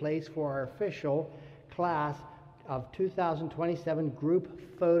in place for our official class of 2027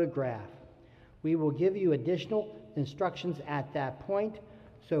 group photograph. We will give you additional instructions at that point,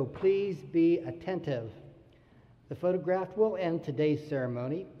 so please be attentive. The photograph will end today's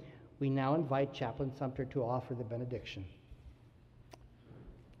ceremony. We now invite Chaplain Sumter to offer the benediction.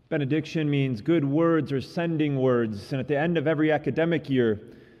 Benediction means good words or sending words, and at the end of every academic year,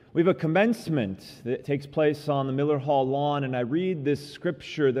 we have a commencement that takes place on the Miller Hall lawn, and I read this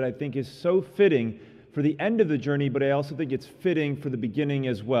scripture that I think is so fitting for the end of the journey, but I also think it's fitting for the beginning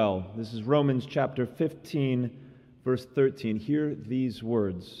as well. This is Romans chapter 15, verse 13. Hear these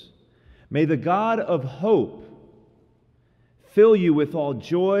words. May the God of hope fill you with all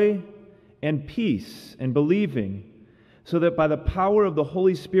joy and peace in believing, so that by the power of the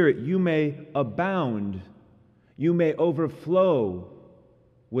Holy Spirit you may abound, you may overflow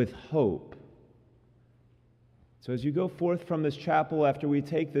with hope. So as you go forth from this chapel after we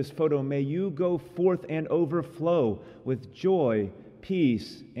take this photo, may you go forth and overflow with joy,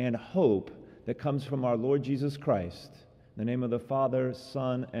 peace, and hope that comes from our Lord Jesus Christ. In the name of the Father,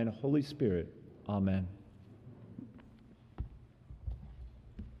 Son, and Holy Spirit. Amen.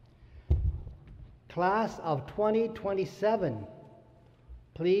 Class of 2027,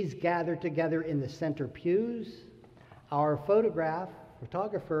 please gather together in the center pews. Our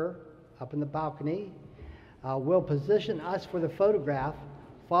photographer up in the balcony will position us for the photograph.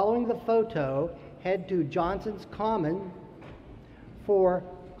 Following the photo, head to Johnson's Common for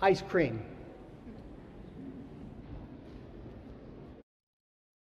ice cream.